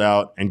that balls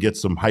out and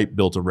gets some hype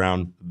built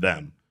around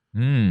them?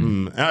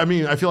 I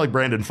mean, I feel like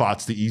Brandon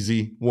Pfaadt's the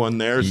easy one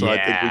there, so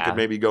I think we could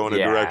maybe go in a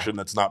direction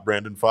that's not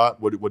Brandon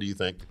Pfaadt. What do you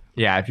think?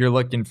 Yeah, if you're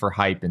looking for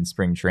hype in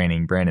spring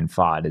training, Brandon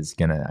Pfaadt is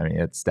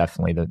it's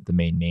definitely the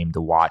main name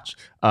to watch.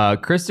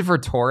 Christopher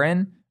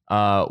Torin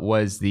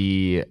was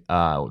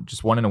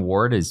just won an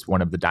award as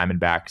one of the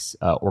Diamondbacks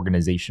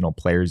organizational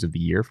players of the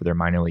year for their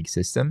minor league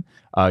system.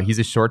 He's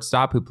a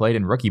shortstop who played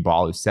in rookie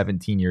ball, who's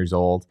 17 years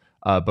old,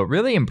 but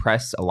really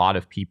impressed a lot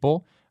of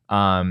people.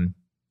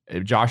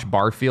 Josh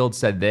Barfield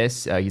said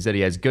this. He said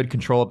he has good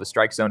control of the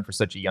strike zone for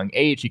such a young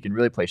age. He can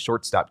really play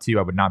shortstop too.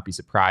 I would not be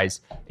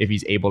surprised if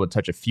he's able to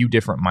touch a few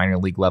different minor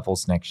league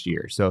levels next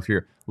year. So if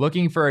you're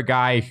looking for a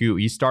guy who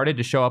he started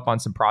to show up on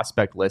some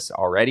prospect lists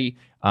already,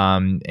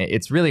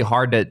 it's really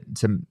hard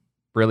to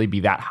really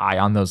be that high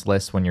on those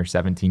lists when you're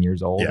 17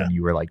 years old and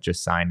you were like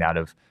just signed out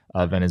of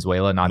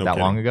Venezuela not that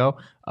long ago.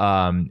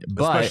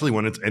 Especially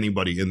when it's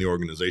anybody in the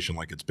organization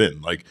like it's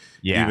been. Like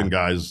even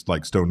guys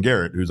like Stone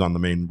Garrett, who's on the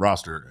main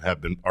roster,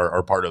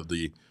 are part of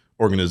the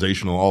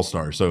organizational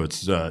all-star. So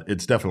it's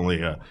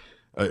definitely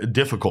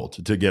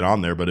difficult to get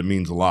on there, but it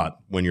means a lot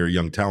when you're a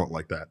young talent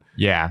like that.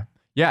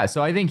 Yeah,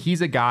 so I think he's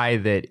a guy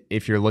that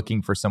if you're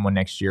looking for someone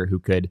next year who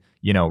could,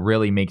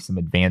 really make some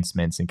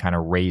advancements and kind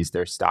of raise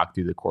their stock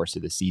through the course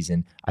of the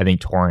season, I think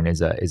Torin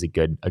is a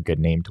good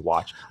name to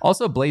watch.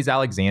 Also, Blaze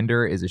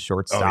Alexander is a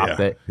shortstop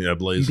that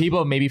Blaze. People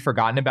have maybe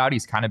forgotten about.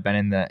 He's kind of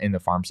been in the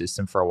farm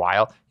system for a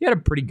while. He had a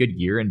pretty good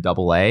year in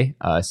Double-A,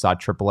 saw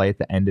Triple-A at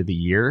the end of the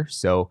year.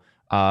 So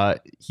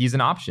he's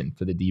an option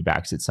for the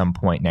D-backs at some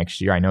point next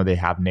year. I know they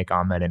have Nick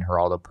Ahmed and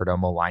Geraldo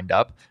Perdomo lined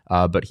up,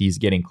 but he's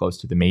getting close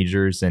to the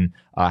majors and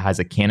has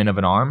a cannon of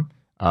an arm.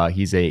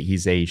 He's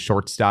a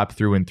shortstop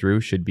through and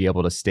through, should be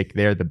able to stick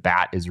there. The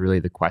bat is really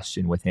the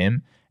question with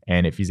him.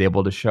 And if he's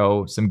able to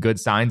show some good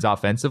signs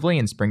offensively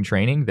in spring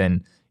training,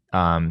 then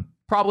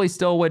probably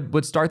still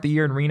would start the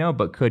year in Reno,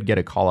 but could get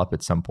a call up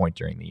at some point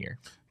during the year.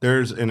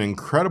 There's an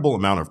incredible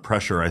amount of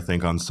pressure, I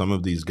think, on some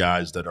of these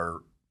guys that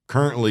are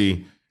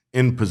currently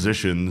in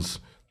positions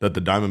that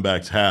the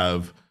Diamondbacks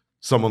have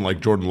someone like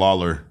Jordan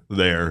Lawler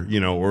there,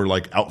 or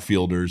like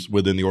outfielders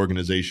within the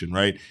organization,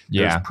 right?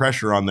 Yeah. There's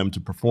pressure on them to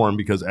perform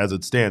because as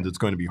it stands, it's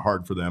going to be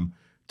hard for them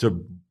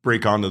to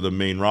break onto the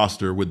main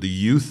roster with the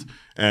youth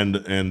and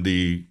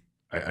the,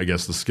 I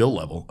guess, the skill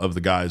level of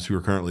the guys who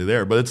are currently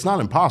there. But it's not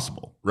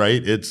impossible,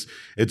 right? It's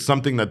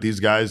something that these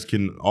guys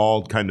can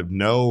all kind of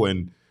know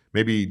and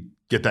maybe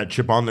get that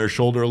chip on their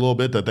shoulder a little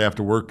bit, that they have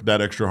to work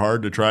that extra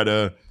hard to try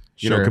to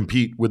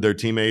compete with their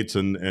teammates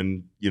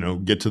and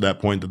get to that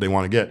point that they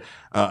want to get.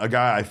 A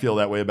guy I feel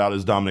that way about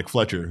is Dominic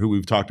Fletcher, who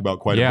we've talked about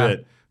quite a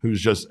bit,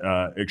 who's just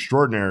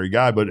extraordinary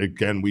guy. But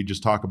again, we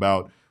just talk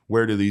about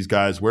where are these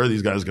guys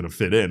going to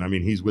fit in? I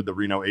mean, he's with the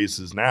Reno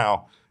Aces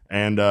now,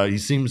 and he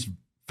seems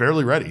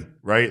fairly ready,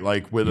 right?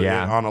 Like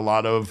on a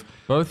lot of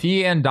both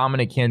he and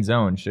Dominic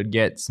Canzone should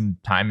get some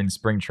time in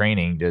spring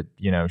training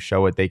to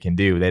show what they can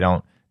do. They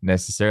don't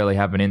necessarily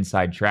have an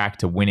inside track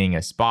to winning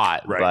a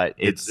spot, right? But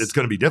it's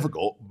going to be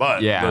difficult.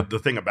 But the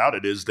thing about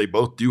it is they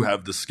both do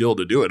have the skill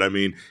to do it. I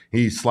mean,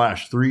 he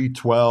slashed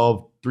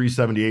 312,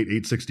 378,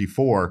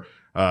 864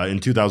 in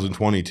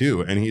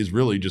 2022, and he's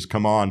really just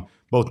come on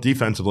both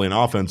defensively and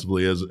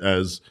offensively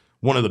as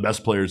one of the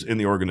best players in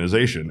the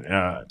organization.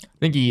 I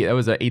think that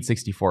was a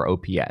 864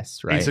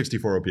 OPS, right?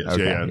 864 OPS.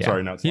 Okay, yeah.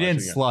 Sorry, not he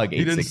didn't slug 864.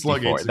 He didn't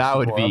slug 864. That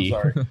would be.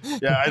 I'm sorry.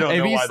 Yeah, I don't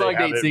know if he why slugged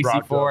they have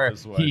 864,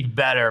 it he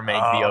better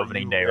make the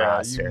opening day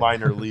roster. You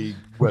minor league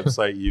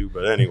website, you.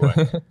 But anyway,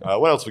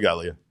 what else we got,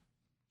 Leah?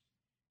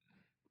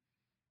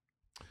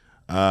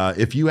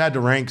 If you had to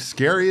rank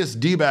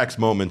scariest D-backs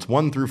moments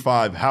 1 through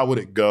 5, how would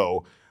it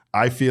go?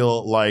 I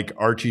feel like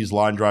Archie's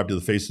line drive to the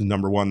face is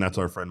number 1. That's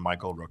our friend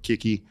Michael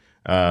Rokicki.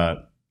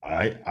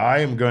 I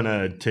am going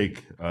to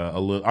take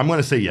I'm going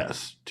to say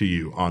yes to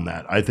you on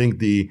that. I think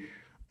the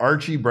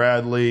Archie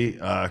Bradley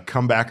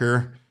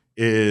comebacker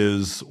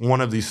is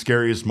one of the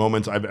scariest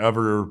moments I've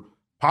ever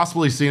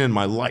possibly seen in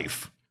my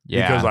life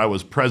because I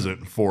was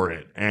present for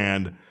it.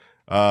 And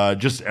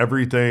just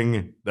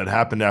everything that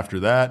happened after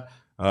that,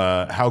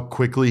 how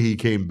quickly he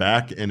came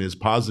back and his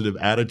positive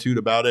attitude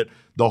about it.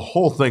 The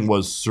whole thing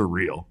was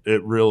surreal.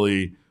 It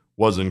really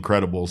was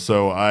incredible.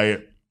 So I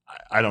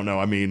don't know.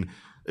 I mean,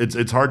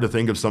 it's hard to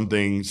think of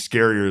something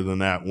scarier than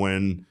that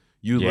when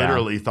you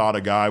literally thought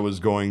a guy was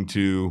going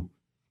to,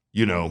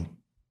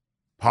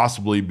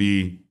 possibly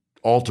be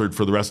altered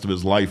for the rest of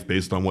his life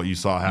based on what you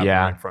saw happen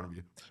right in front of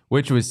you.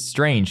 Which was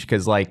strange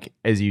because, like,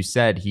 as you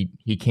said,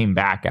 he came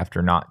back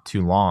after not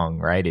too long,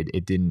 right?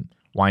 It didn't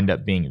wind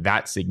up being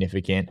that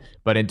significant.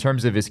 But in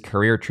terms of his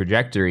career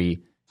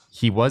trajectory,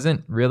 he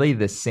wasn't really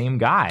the same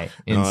guy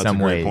in some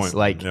ways. Point.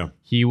 Like,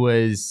 he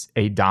was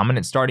a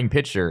dominant starting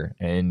pitcher,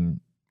 and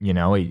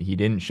he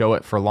didn't show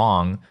it for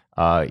long.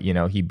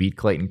 He beat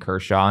Clayton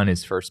Kershaw in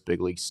his first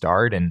big league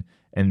start, and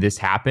this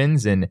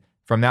happens. And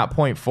from that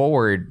point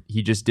forward,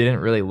 he just didn't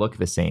really look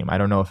the same. I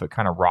don't know if it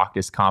kind of rocked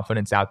his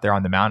confidence out there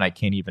on the mound. I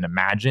can't even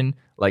imagine,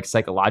 like,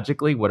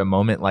 psychologically what a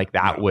moment like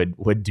that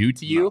would do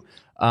to you.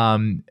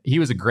 He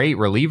was a great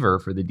reliever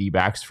for the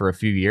D-backs for a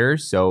few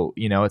years. So,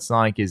 it's not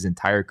like his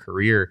entire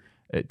career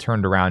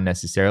turned around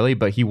necessarily,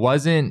 but he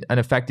wasn't an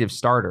effective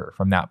starter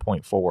from that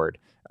point forward.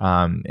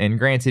 And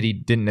granted, he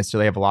didn't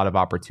necessarily have a lot of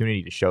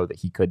opportunity to show that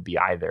he could be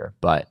either.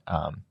 But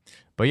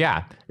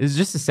yeah, it was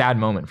just a sad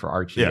moment for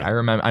Archie. I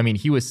remember,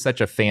 he was such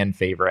a fan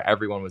favorite.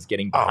 Everyone was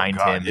getting behind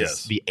him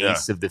as the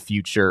ace of the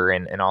future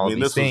and all of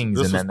these things.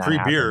 This and then was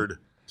pre-Beard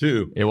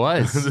too. It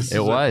was.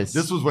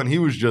 This was when he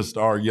was just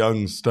our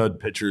young stud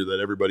pitcher that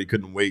everybody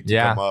couldn't wait to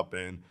come up.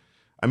 And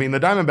the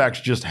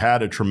Diamondbacks just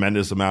had a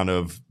tremendous amount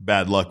of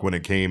bad luck when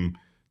it came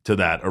to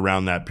that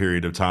around that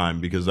period of time,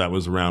 because that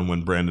was around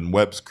when Brandon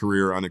Webb's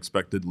career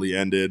unexpectedly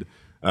ended.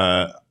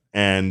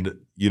 And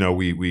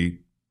we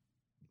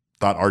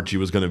thought Archie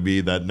was going to be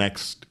that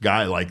next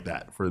guy like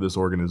that for this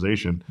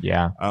organization.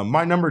 Yeah.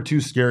 My number 2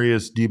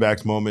 scariest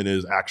D-backs moment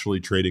is actually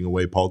trading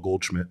away Paul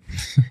Goldschmidt.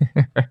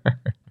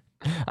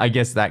 I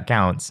guess that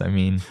counts.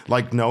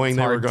 Like knowing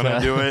they were going to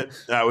do it,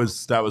 that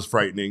was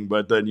frightening.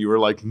 But then you were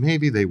like,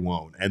 maybe they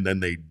won't. And then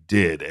they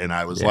did. And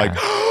I was like,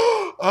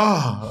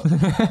 oh.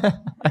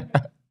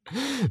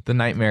 The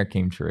nightmare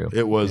came true.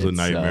 It was a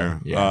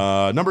nightmare.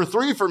 Number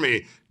 3 for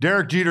me,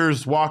 Derek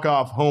Jeter's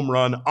walk-off home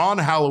run on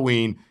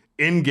Halloween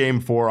in Game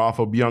 4 off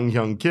of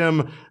Byung-Hyun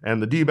Kim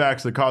and the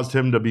D-backs that caused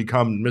him to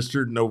become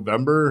Mr.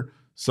 November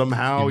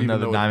somehow. Even though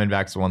the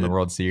Diamondbacks won the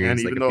World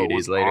Series like a few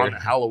days later. On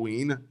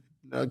Halloween.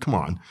 Come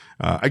on.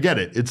 I get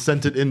it. It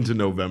sent it into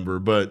November,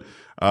 but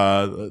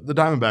the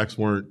Diamondbacks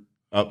weren't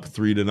up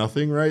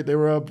 3-0, right? They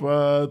were up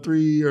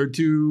 3 or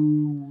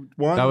 2-1.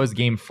 That was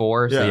game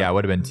 4. So yeah, it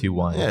would have been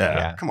 2-1.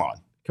 Yeah. Come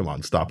on.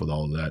 Stop with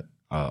all of that.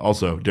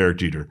 Also, Derek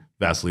Jeter,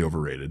 vastly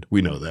overrated.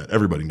 We know that.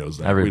 Everybody knows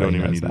that. We don't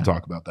even need to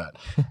talk about that.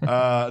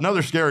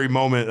 Another scary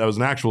moment, that was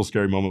an actual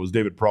scary moment, was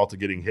David Peralta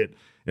getting hit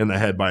in the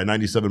head by a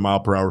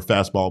 97-mile-per-hour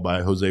fastball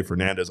by Jose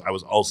Fernandez. I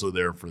was also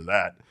there for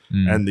that.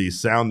 And the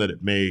sound that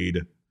it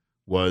made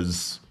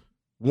was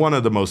one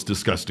of the most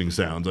disgusting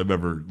sounds I've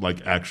ever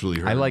actually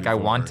heard. I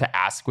want to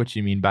ask what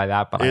you mean by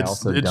that, but I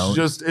also don't.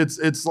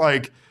 It's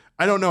like,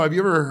 I don't know. Have you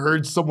ever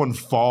heard someone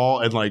fall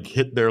and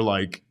hit their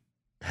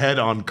head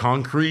on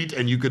concrete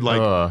and you could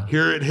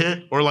hear it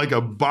hit, or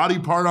a body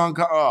part on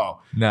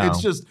no.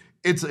 It's just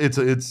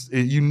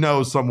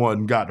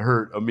someone got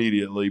hurt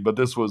immediately, but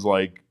this was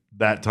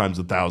that times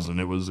 1,000.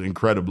 It was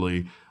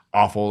incredibly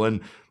awful, and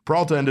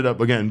Peralta ended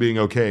up again being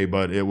okay,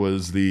 but it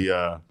was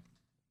the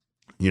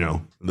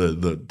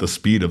the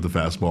speed of the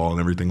fastball and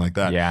everything like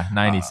that. Yeah,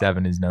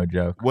 97 is no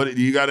joke. What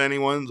do you got?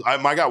 Anyone?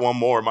 I got one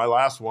more. My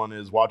last one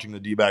is watching the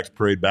D-backs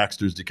parade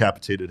Baxter's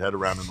decapitated head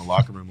around in the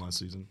locker room last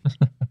season.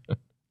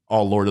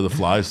 All Lord of the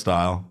Flies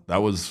style.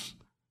 That was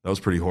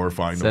pretty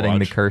horrifying to watch. Setting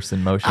the curse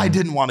in motion. I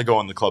didn't want to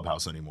go in the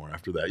clubhouse anymore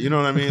after that. You know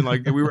what I mean?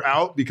 We were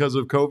out because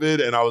of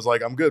COVID, and I was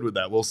like, I'm good with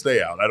that. We'll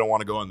stay out. I don't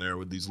want to go in there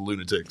with these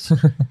lunatics.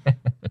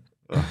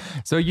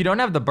 So you don't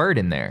have the bird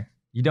in there.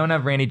 You don't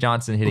have Randy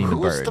Johnson hitting the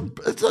bird.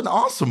 It's an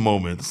awesome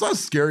moment. It's not a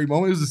scary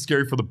moment. It was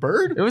scary for the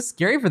bird. It was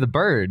scary for the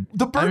bird.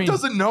 The bird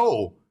doesn't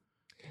know.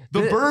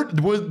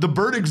 The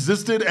bird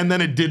existed, and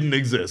then it didn't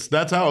exist.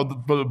 That's how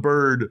the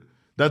bird...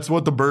 That's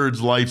what the bird's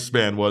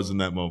lifespan was in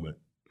that moment.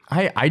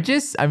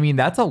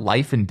 That's a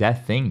life and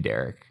death thing,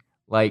 Derek.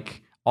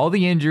 All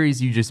the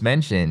injuries you just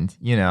mentioned,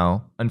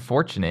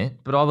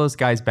 unfortunate, but all those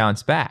guys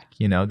bounced back.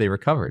 They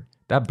recovered.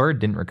 That bird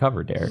didn't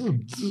recover, Derek.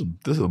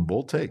 This is a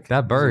bold take.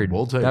 That bird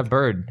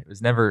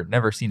was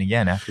never seen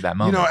again after that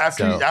moment.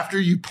 After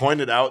you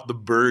pointed out the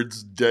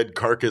bird's dead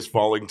carcass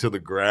falling to the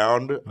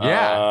ground,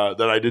 that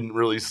I didn't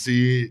really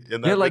see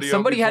in that video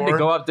somebody before. Had to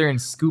go up there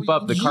and scoop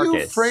up the carcass.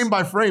 You frame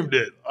by framed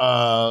it,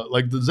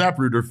 like the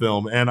Zapruder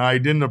film, and I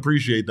didn't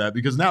appreciate that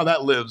because now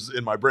that lives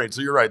in my brain.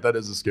 So you're right, that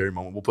is a scary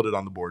moment. We'll put it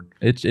on the board.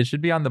 It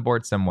should be on the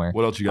board somewhere.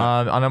 What else you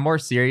got? On a more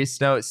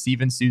serious note,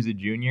 Steven Souza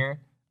Jr.,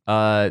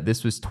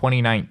 this was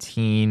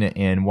 2019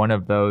 in one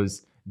of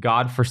those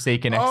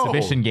godforsaken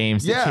exhibition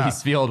games at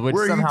Chase Field, which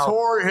where he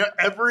tore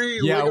every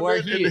this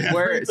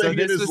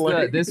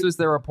was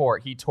the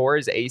report. He tore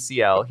his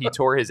ACL, he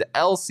tore his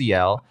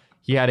LCL,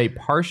 he had a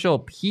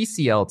partial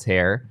PCL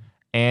tear,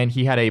 and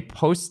he had a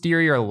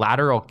posterior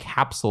lateral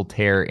capsule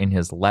tear in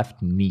his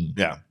left knee.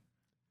 Yeah.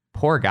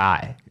 Poor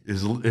guy.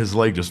 His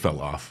leg just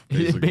fell off.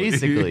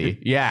 Basically,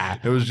 yeah.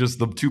 It was just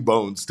the two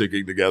bones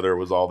sticking together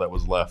was all that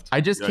was left.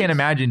 I just can't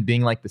imagine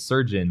being like the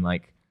surgeon,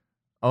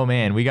 oh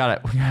man, we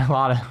got a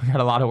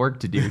lot of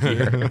work to do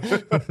here.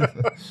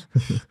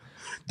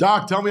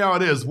 Doc, tell me how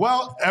it is.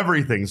 Well,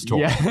 everything's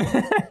torn.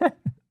 Yeah.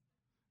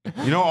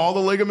 All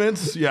the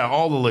ligaments? Yeah,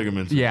 all the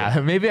ligaments.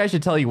 Yeah, maybe I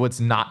should tell you what's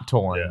not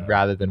torn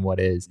rather than what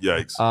is.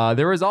 Yikes.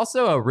 There was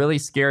also a really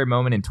scary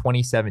moment in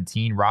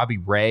 2017. Robbie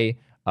Ray,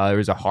 there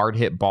was a hard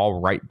hit ball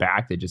right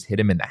back that just hit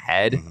him in the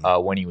head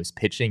when he was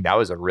pitching. That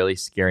was a really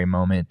scary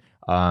moment.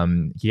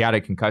 He had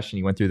a concussion.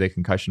 He went through the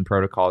concussion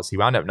protocols. He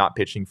wound up not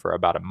pitching for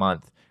about a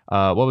month.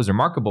 What was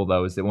remarkable,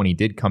 though, is that when he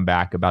did come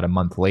back about a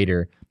month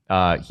later,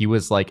 he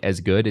was as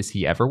good as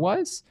he ever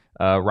was.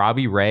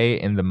 Robbie Ray,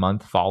 in the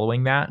month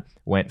following that,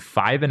 went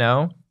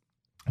 5-0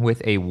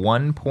 with a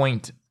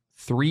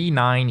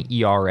 1.39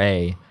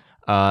 ERA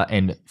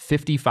and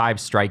 55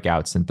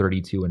 strikeouts in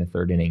 32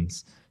 1/3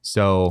 innings.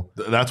 So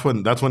that's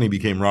when he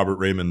became Robert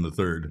Raymond III.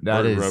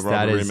 That is,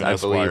 I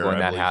believe, when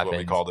that happened. What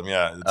we called him.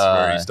 Yeah, it's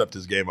where he stepped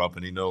his game up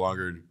and he no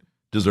longer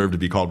deserved to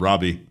be called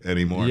Robbie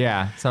anymore.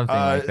 Yeah, something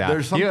like that.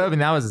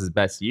 That was his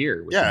best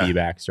year with the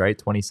D-backs, right?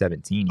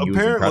 2017. He was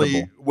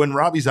incredible. When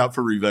Robbie's out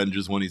for revenge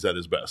is when he's at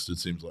his best, it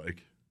seems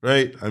like.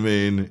 Right?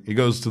 He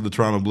goes to the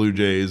Toronto Blue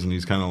Jays and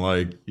he's kind of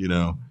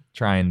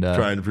trying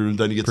to prove him.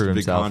 Then he gets a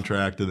big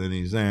contract and then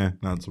he's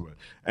not so much.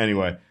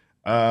 Anyway,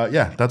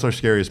 that's our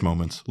scariest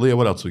moments. Leah,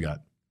 what else we got?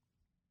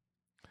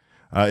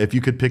 If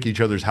you could pick each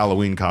other's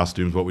Halloween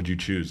costumes, what would you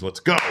choose? Let's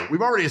go. We've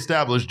already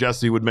established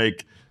Jesse would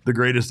make the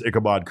greatest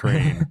Ichabod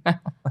Crane.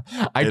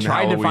 I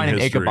tried to find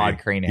an Ichabod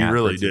Crane hat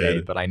for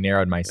today, but I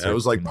narrowed my search. It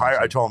was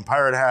I told him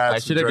pirate hats. I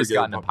should have just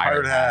gotten a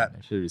pirate hat.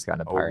 I should have just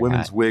gotten a pirate hat. A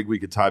women's wig we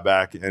could tie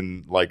back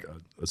and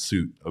a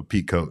suit, a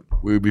peak coat.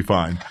 We would be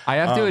fine. I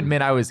have to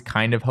admit, I was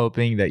kind of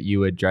hoping that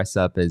you would dress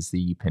up as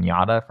the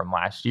pinata from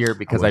last year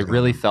because I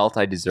really felt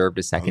I deserved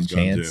a second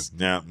chance.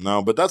 Yeah,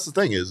 no, but that's the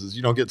thing is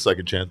you don't get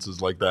second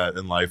chances like that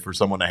in life for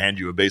someone to hand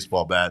you a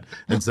baseball bat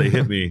and say,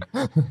 hit me.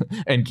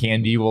 And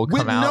candy will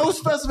come out. With no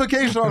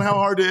specification on how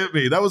hard to hit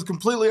me. That was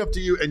completely up to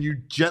you, and you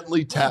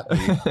gently tapped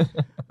me.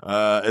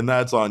 And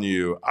that's on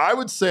you. I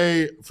would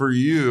say for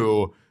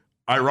you,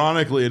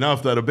 ironically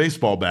enough, that a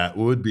baseball bat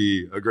would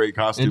be a great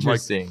costume.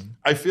 Interesting.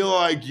 I feel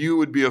like you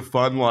would be a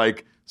fun,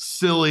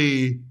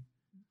 silly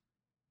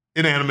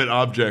inanimate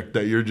object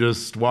that you're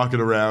just walking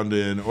around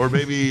in, or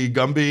maybe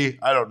Gumby.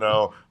 I don't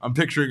know. I'm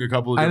picturing a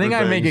couple of I different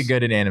think I things. make a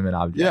good inanimate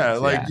object. Yeah,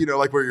 like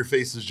like where your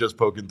face is just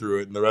poking through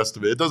it and the rest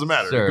of it. It doesn't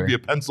matter. Sure. It could be a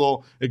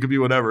pencil. It could be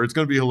whatever. It's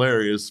going to be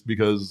hilarious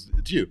because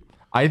it's you.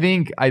 I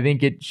think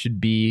it should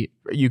be,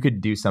 you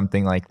could do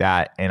something like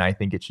that, and I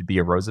think it should be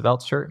a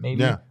Roosevelt shirt,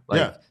 maybe.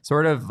 Yeah.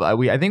 Sort of.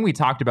 I think we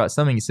talked about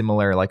something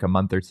similar like a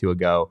month or two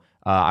ago.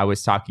 I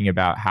was talking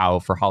about how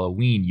for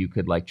Halloween you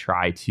could like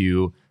try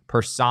to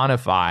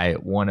personify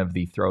one of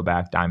the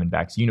throwback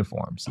Diamondbacks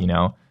uniforms,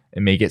 and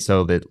make it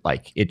so that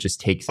like it just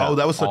takes. Oh,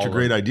 that was such a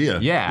great idea.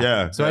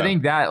 Yeah. So I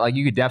think that like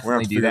you could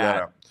definitely do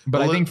that.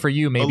 But I think for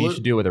you, maybe you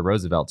should do it with a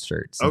Roosevelt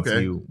shirt.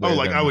 Okay.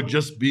 I would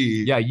just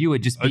be. Yeah, you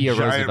would just be a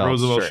giant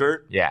Roosevelt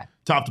shirt. Yeah.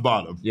 Top to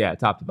bottom. Yeah,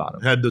 top to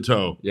bottom. Head to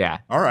toe. Yeah.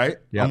 All right.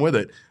 Yep. I'm with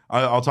it.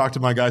 I'll talk to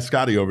my guy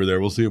Scotty over there.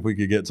 We'll see if we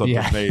could get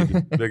something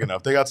made big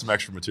enough. They got some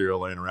extra material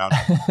laying around.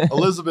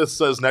 Elizabeth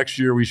says next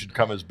year we should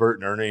come as Bert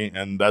and Ernie,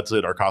 and that's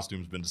it. Our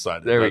costume's been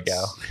decided. There we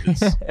go.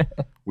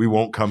 We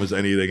won't come as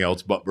anything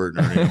else but Bert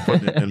and Ernie. I'm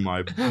putting it in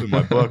my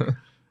book.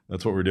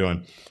 That's what we're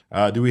doing.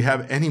 Do we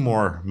have any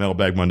more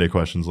Mailbag Monday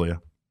questions,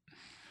 Leah?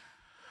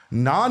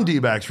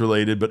 Non-D-backs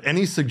related, but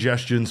any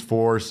suggestions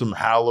for some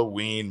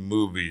Halloween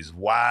movies?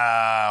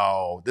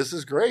 Wow, this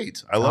is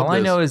great. I love All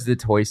this. I know is the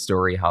Toy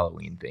Story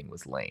Halloween thing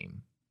was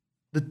lame.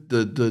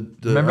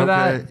 Remember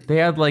that? They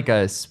had like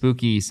a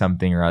spooky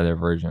something or other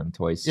version of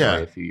Toy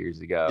Story a few years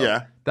ago.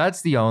 Yeah.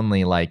 That's the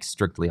only like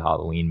strictly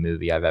Halloween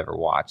movie I've ever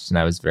watched, and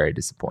I was very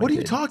disappointed. What are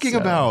you talking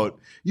about?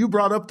 You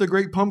brought up The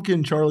Great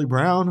Pumpkin, Charlie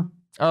Brown.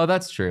 Oh,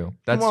 that's true.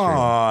 That's Come true.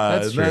 on.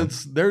 That's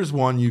true. There's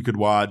one you could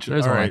watch.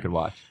 There's one I could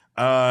watch.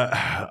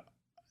 I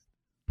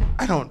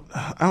don't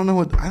know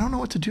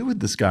what to do with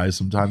this guy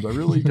sometimes. I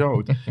really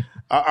don't.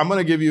 I'm going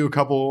to give you a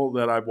couple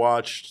that I've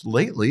watched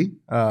lately.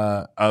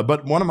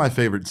 But one of my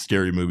favorite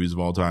scary movies of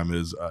all time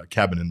is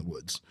Cabin in the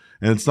Woods.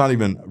 And it's not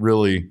even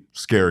really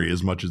scary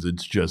as much as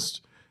it's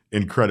just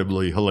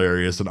incredibly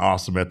hilarious and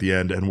awesome at the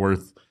end and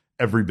worth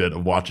every bit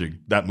of watching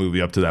that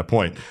movie up to that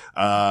point.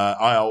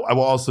 I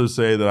will also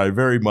say that I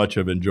very much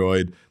have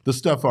enjoyed the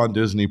stuff on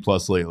Disney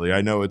Plus lately.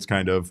 I know it's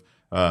kind of,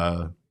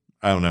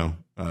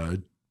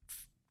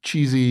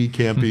 cheesy,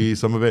 campy,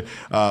 some of it.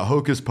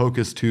 Hocus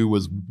Pocus 2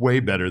 was way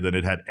better than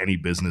it had any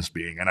business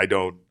being, and I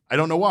don't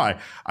know why.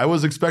 I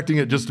was expecting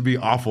it just to be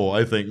awful,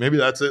 I think. Maybe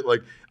that's it.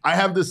 Like, I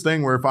have this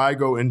thing where if I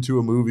go into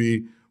a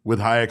movie with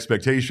high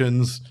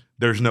expectations,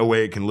 there's no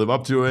way it can live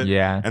up to it.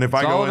 Yeah. And if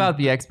it's all about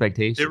the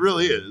expectations. It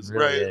really is, it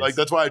really right? is. Like,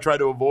 that's why I try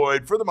to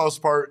avoid, for the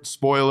most part,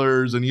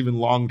 spoilers and even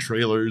long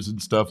trailers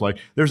and stuff. Like,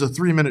 there's a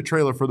 3-minute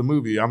trailer for the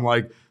movie. I'm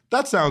like,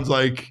 that sounds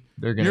like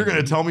you're going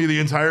to tell me the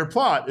entire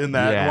plot in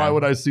that. Yeah. Why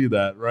would I see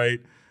that, right?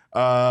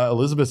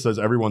 Elizabeth says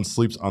everyone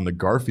sleeps on the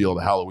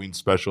Garfield Halloween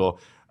special.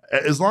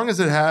 As long as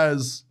it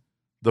has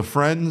the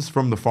friends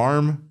from the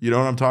farm, you know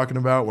what I'm talking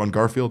about? When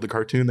Garfield, the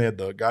cartoon, they had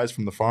the guys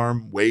from the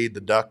farm, Wade, the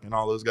duck, and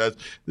all those guys.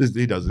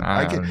 He doesn't.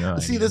 I don't know.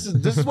 See, this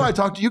is why I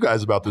talk to you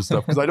guys about this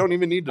stuff, because I don't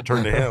even need to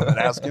turn to him and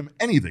ask him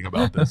anything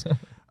about this.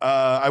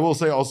 I will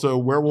say also,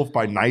 Werewolf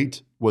by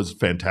Night was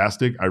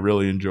fantastic. I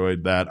really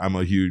enjoyed that. I'm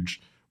a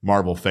huge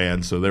Marvel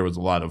fan, so there was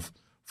a lot of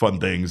fun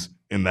things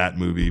in that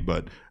movie.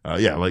 But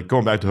like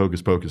going back to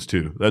Hocus Pocus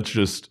 2,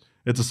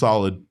 it's a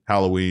solid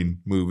Halloween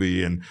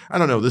movie. And I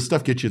don't know, this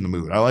stuff gets you in the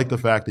mood. I like the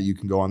fact that you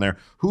can go on there.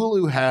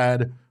 Hulu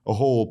had a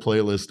whole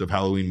playlist of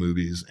Halloween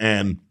movies,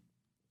 and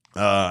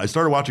I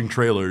started watching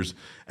trailers,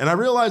 and I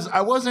realized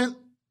I wasn't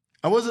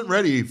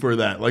ready for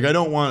that. Like, I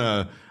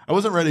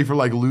wasn't ready for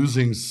like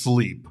losing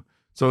sleep.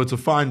 So it's a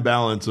fine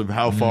balance of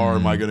how far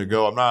am I going to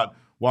go. I'm not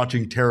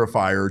watching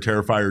Terrifier or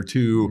Terrifier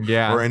 2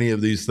 or any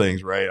of these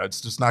things, right? It's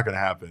just not going to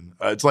happen.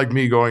 It's like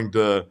me going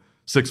to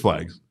Six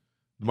Flags.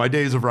 My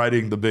days of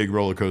riding the big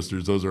roller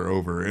coasters, those are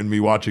over. And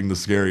me watching the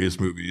scariest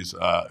movies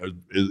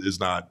is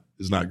not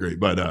great.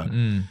 But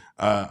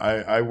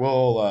I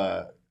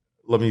will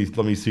let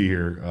me see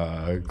here.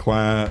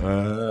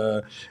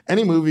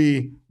 Any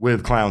movie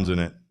with clowns in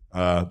it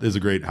is a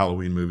great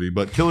Halloween movie.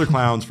 But Killer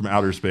Clowns from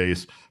Outer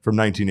Space from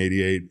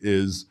 1988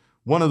 is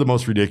one of the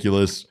most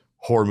ridiculous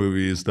horror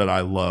movies that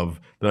I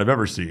love that I've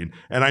ever seen.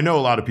 And I know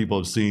a lot of people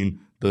have seen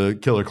the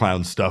Killer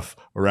Clown stuff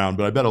around,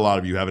 but I bet a lot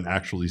of you haven't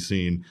actually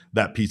seen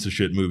that piece of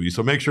shit movie.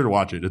 So make sure to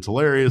watch it. It's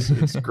hilarious.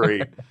 It's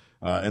great.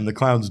 And the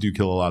clowns do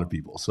kill a lot of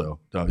people. So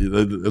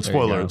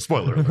spoiler alert.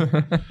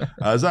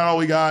 Is that all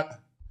we got?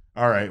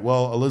 All right.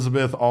 Well,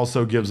 Elizabeth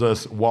also gives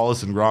us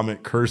Wallace and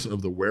Gromit, Curse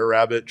of the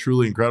Were-Rabbit.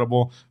 Truly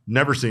incredible.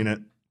 Never seen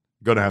it.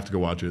 Gonna have to go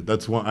watch it.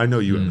 That's one. I know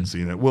you haven't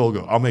seen it. We'll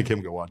go. I'll make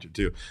him go watch it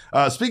too.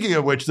 Speaking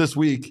of which, this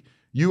week,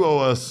 you owe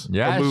us a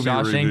movie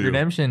Shawshank review.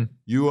 Redemption.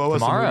 You owe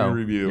tomorrow. us a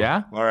movie review.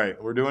 Yeah. All right.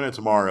 We're doing it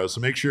tomorrow. So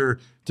make sure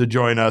to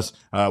join us.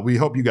 We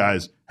hope you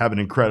guys have an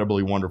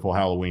incredibly wonderful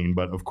Halloween.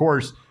 But of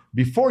course,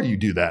 before you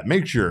do that,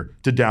 make sure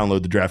to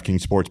download the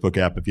DraftKings Sportsbook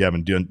app if you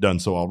haven't done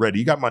so already.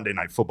 You got Monday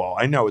Night Football.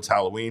 I know it's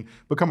Halloween,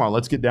 but come on,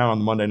 let's get down on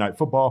the Monday Night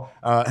Football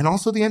and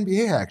also the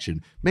NBA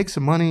action. Make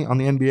some money on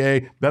the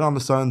NBA. Bet on the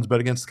Suns. Bet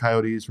against the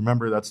Coyotes.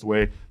 Remember, that's the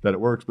way that it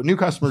works. But new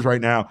customers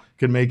right now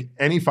can make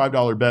any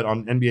 $5 bet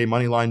on NBA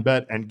Moneyline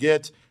Bet and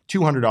get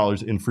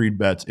 $200 in free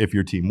bets if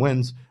your team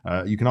wins.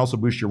 You can also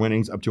boost your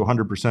winnings up to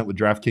 100% with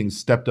DraftKings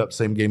stepped-up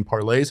same-game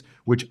parlays,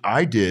 which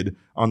I did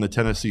on the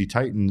Tennessee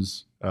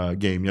Titans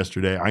game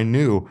yesterday. I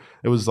knew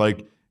it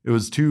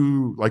was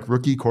two like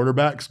rookie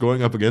quarterbacks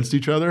going up against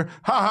each other.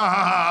 Ha ha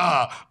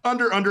ha ha!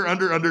 Under.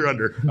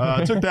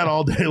 Took that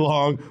all day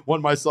long.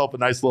 Won myself a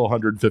nice little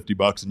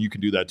 $150, and you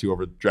can do that too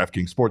over the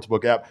DraftKings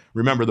Sportsbook app.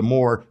 Remember, the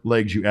more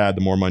legs you add,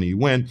 the more money you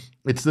win.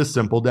 It's this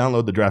simple.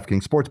 Download the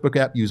DraftKings Sportsbook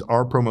app. Use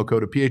our promo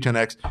code of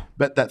PHNX.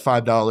 Bet that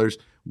 $5.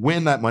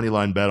 Win that money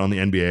line bet on the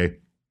NBA.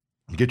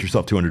 Get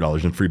yourself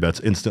 $200 in free bets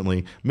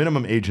instantly.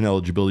 Minimum age and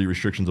eligibility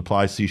restrictions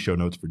apply. See show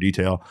notes for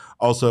detail.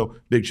 Also,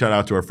 big shout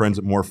out to our friends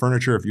at More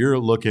Furniture. If you're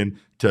looking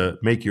to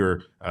make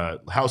your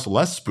house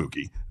less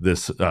spooky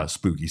this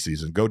spooky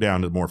season, go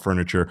down to More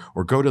Furniture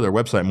or go to their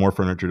website,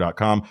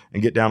 morefurniture.com,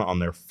 and get down on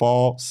their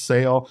fall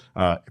sale.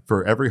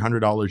 For every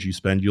 $100 you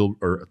spend,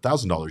 or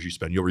 $1,000 you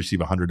spend, you'll receive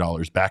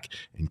 $100 back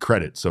in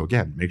credit. So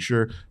again, make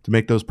sure to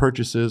make those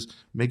purchases,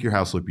 make your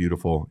house look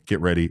beautiful, get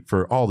ready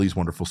for all these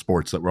wonderful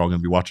sports that we're all going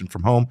to be watching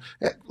from home.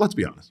 Let's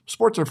be honest,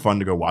 sports are fun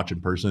to go watch in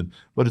person,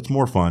 but it's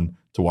more fun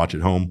to watch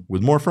at home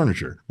with More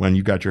Furniture when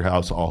you got your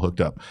house all hooked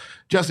up.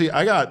 Jesse,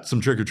 I got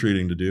some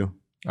trick-or-treating to do.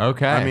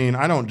 Okay. I mean,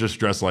 I don't just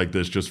dress like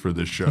this just for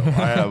this show.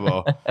 I have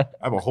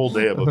a whole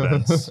day of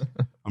events.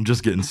 I'm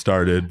just getting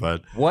started,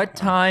 but what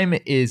time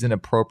is an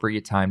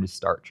appropriate time to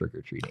start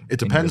trick-or-treating? It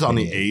depends on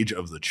the age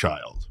of the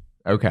child.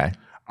 Okay.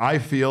 I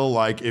feel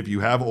like if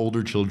you have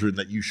older children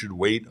that you should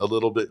wait a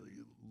little bit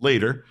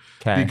later,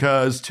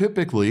 because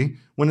typically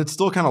when it's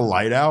still kind of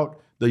light out,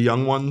 the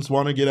young ones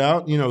want to get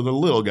out. You know, the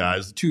little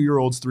guys, the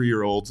 2-year-olds,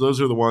 3-year-olds. Those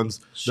are the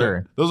ones.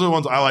 Sure. Those are the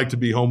ones I like to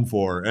be home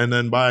for. And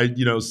then by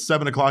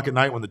 7 o'clock at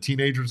night when the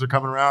teenagers are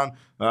coming around,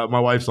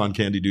 my wife's on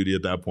candy duty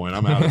at that point.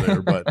 I'm out of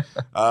there. But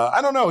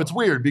I don't know. It's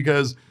weird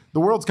because the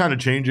world's kind of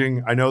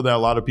changing. I know that a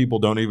lot of people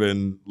don't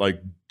even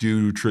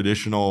do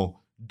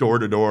traditional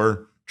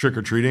door-to-door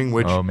trick-or-treating,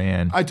 which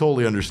I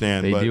totally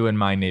understand. They do in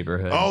my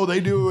neighborhood. Oh,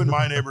 they do in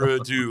my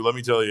neighborhood too. Let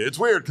me tell you. It's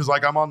weird because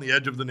I'm on the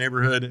edge of the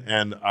neighborhood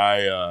and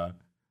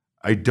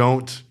I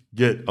don't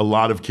get a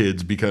lot of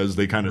kids because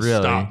they kind of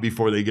stop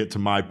before they get to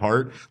my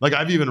part. Like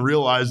I've even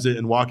realized it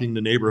in walking the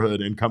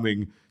neighborhood and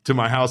coming to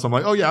my house. I'm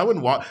like, oh yeah, I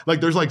wouldn't walk.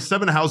 Like there's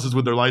 7 houses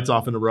with their lights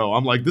off in a row.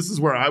 I'm like, this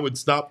is where I would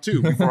stop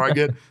too before I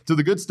get to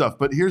the good stuff.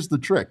 But here's the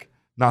trick.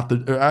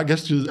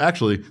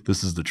 Actually,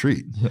 this is the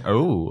treat.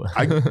 Oh.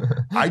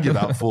 I give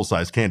out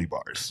full-size candy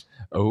bars.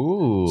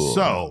 Oh.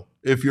 So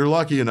if you're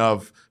lucky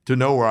enough to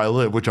know where I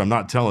live, which I'm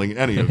not telling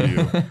any of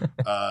you,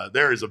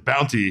 there is a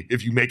bounty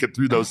if you make it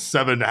through those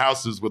 7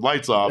 houses with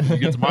lights off. You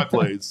get to my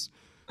place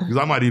because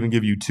I might even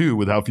give you 2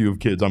 with how few of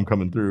kids I'm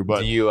coming through.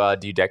 But do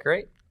you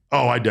decorate?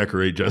 Oh, I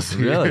decorate, Jesse.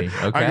 Really?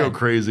 Okay. I go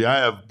crazy. I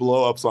have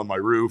blow-ups on my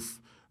roof.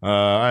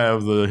 I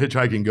have the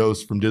hitchhiking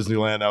ghost from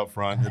Disneyland out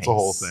front. Nice. It's a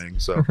whole thing.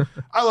 So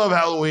I love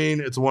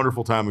Halloween. It's a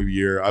wonderful time of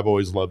year. I've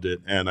always loved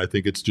it. And I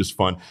think it's just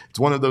fun. It's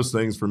one of those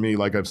things for me,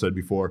 like I've said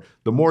before,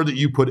 the more that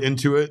you put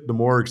into it, the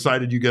more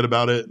excited you get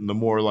about it. And the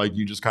more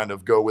you just kind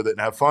of go with it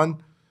and have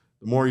fun.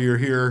 The more you're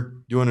here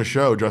doing a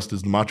show dressed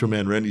as the Macho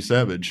Man Randy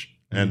Savage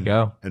and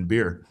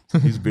beer.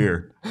 He's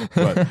beer.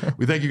 But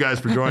we thank you guys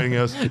for joining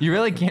us. You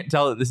really can't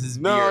tell that this is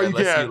beer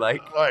unless can't.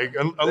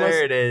 Unless,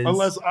 there it is.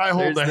 Unless I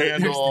hold the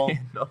handle.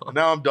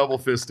 Now I'm double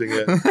fisting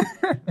it.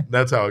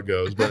 That's how it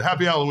goes. But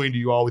happy Halloween to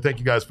you all. We thank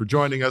you guys for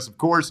joining us. Of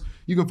course,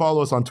 you can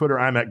follow us on Twitter.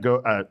 I'm at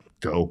go.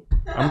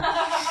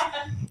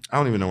 I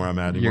don't even know where I'm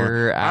at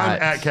anymore.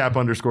 I'm at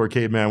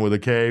 @cap_caveman with a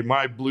K.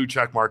 My blue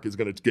check mark is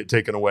going to get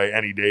taken away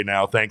any day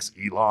now. Thanks,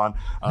 Elon.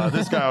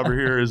 This guy over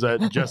here is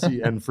at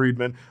Jesse N.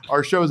 Friedman.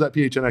 Our show is at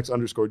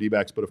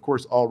PHNX_DBacks, but of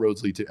course, all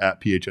roads lead to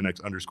at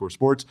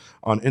PHNX_sports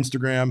on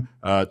Instagram,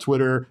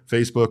 Twitter,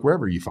 Facebook,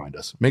 wherever you find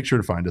us. Make sure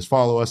to find us,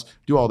 follow us,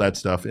 do all that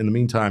stuff. In the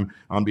meantime,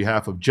 on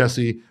behalf of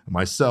Jesse,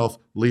 myself,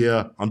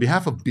 Leah, on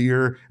behalf of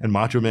Beer and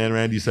Macho Man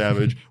Randy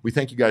Savage, we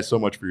thank you guys so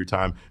much for your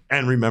time.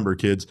 And remember,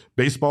 kids,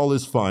 baseball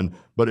is fun,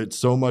 but it's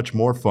so much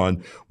more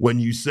fun when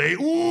you say,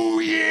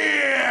 ooh,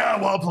 yeah,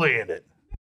 while playing it.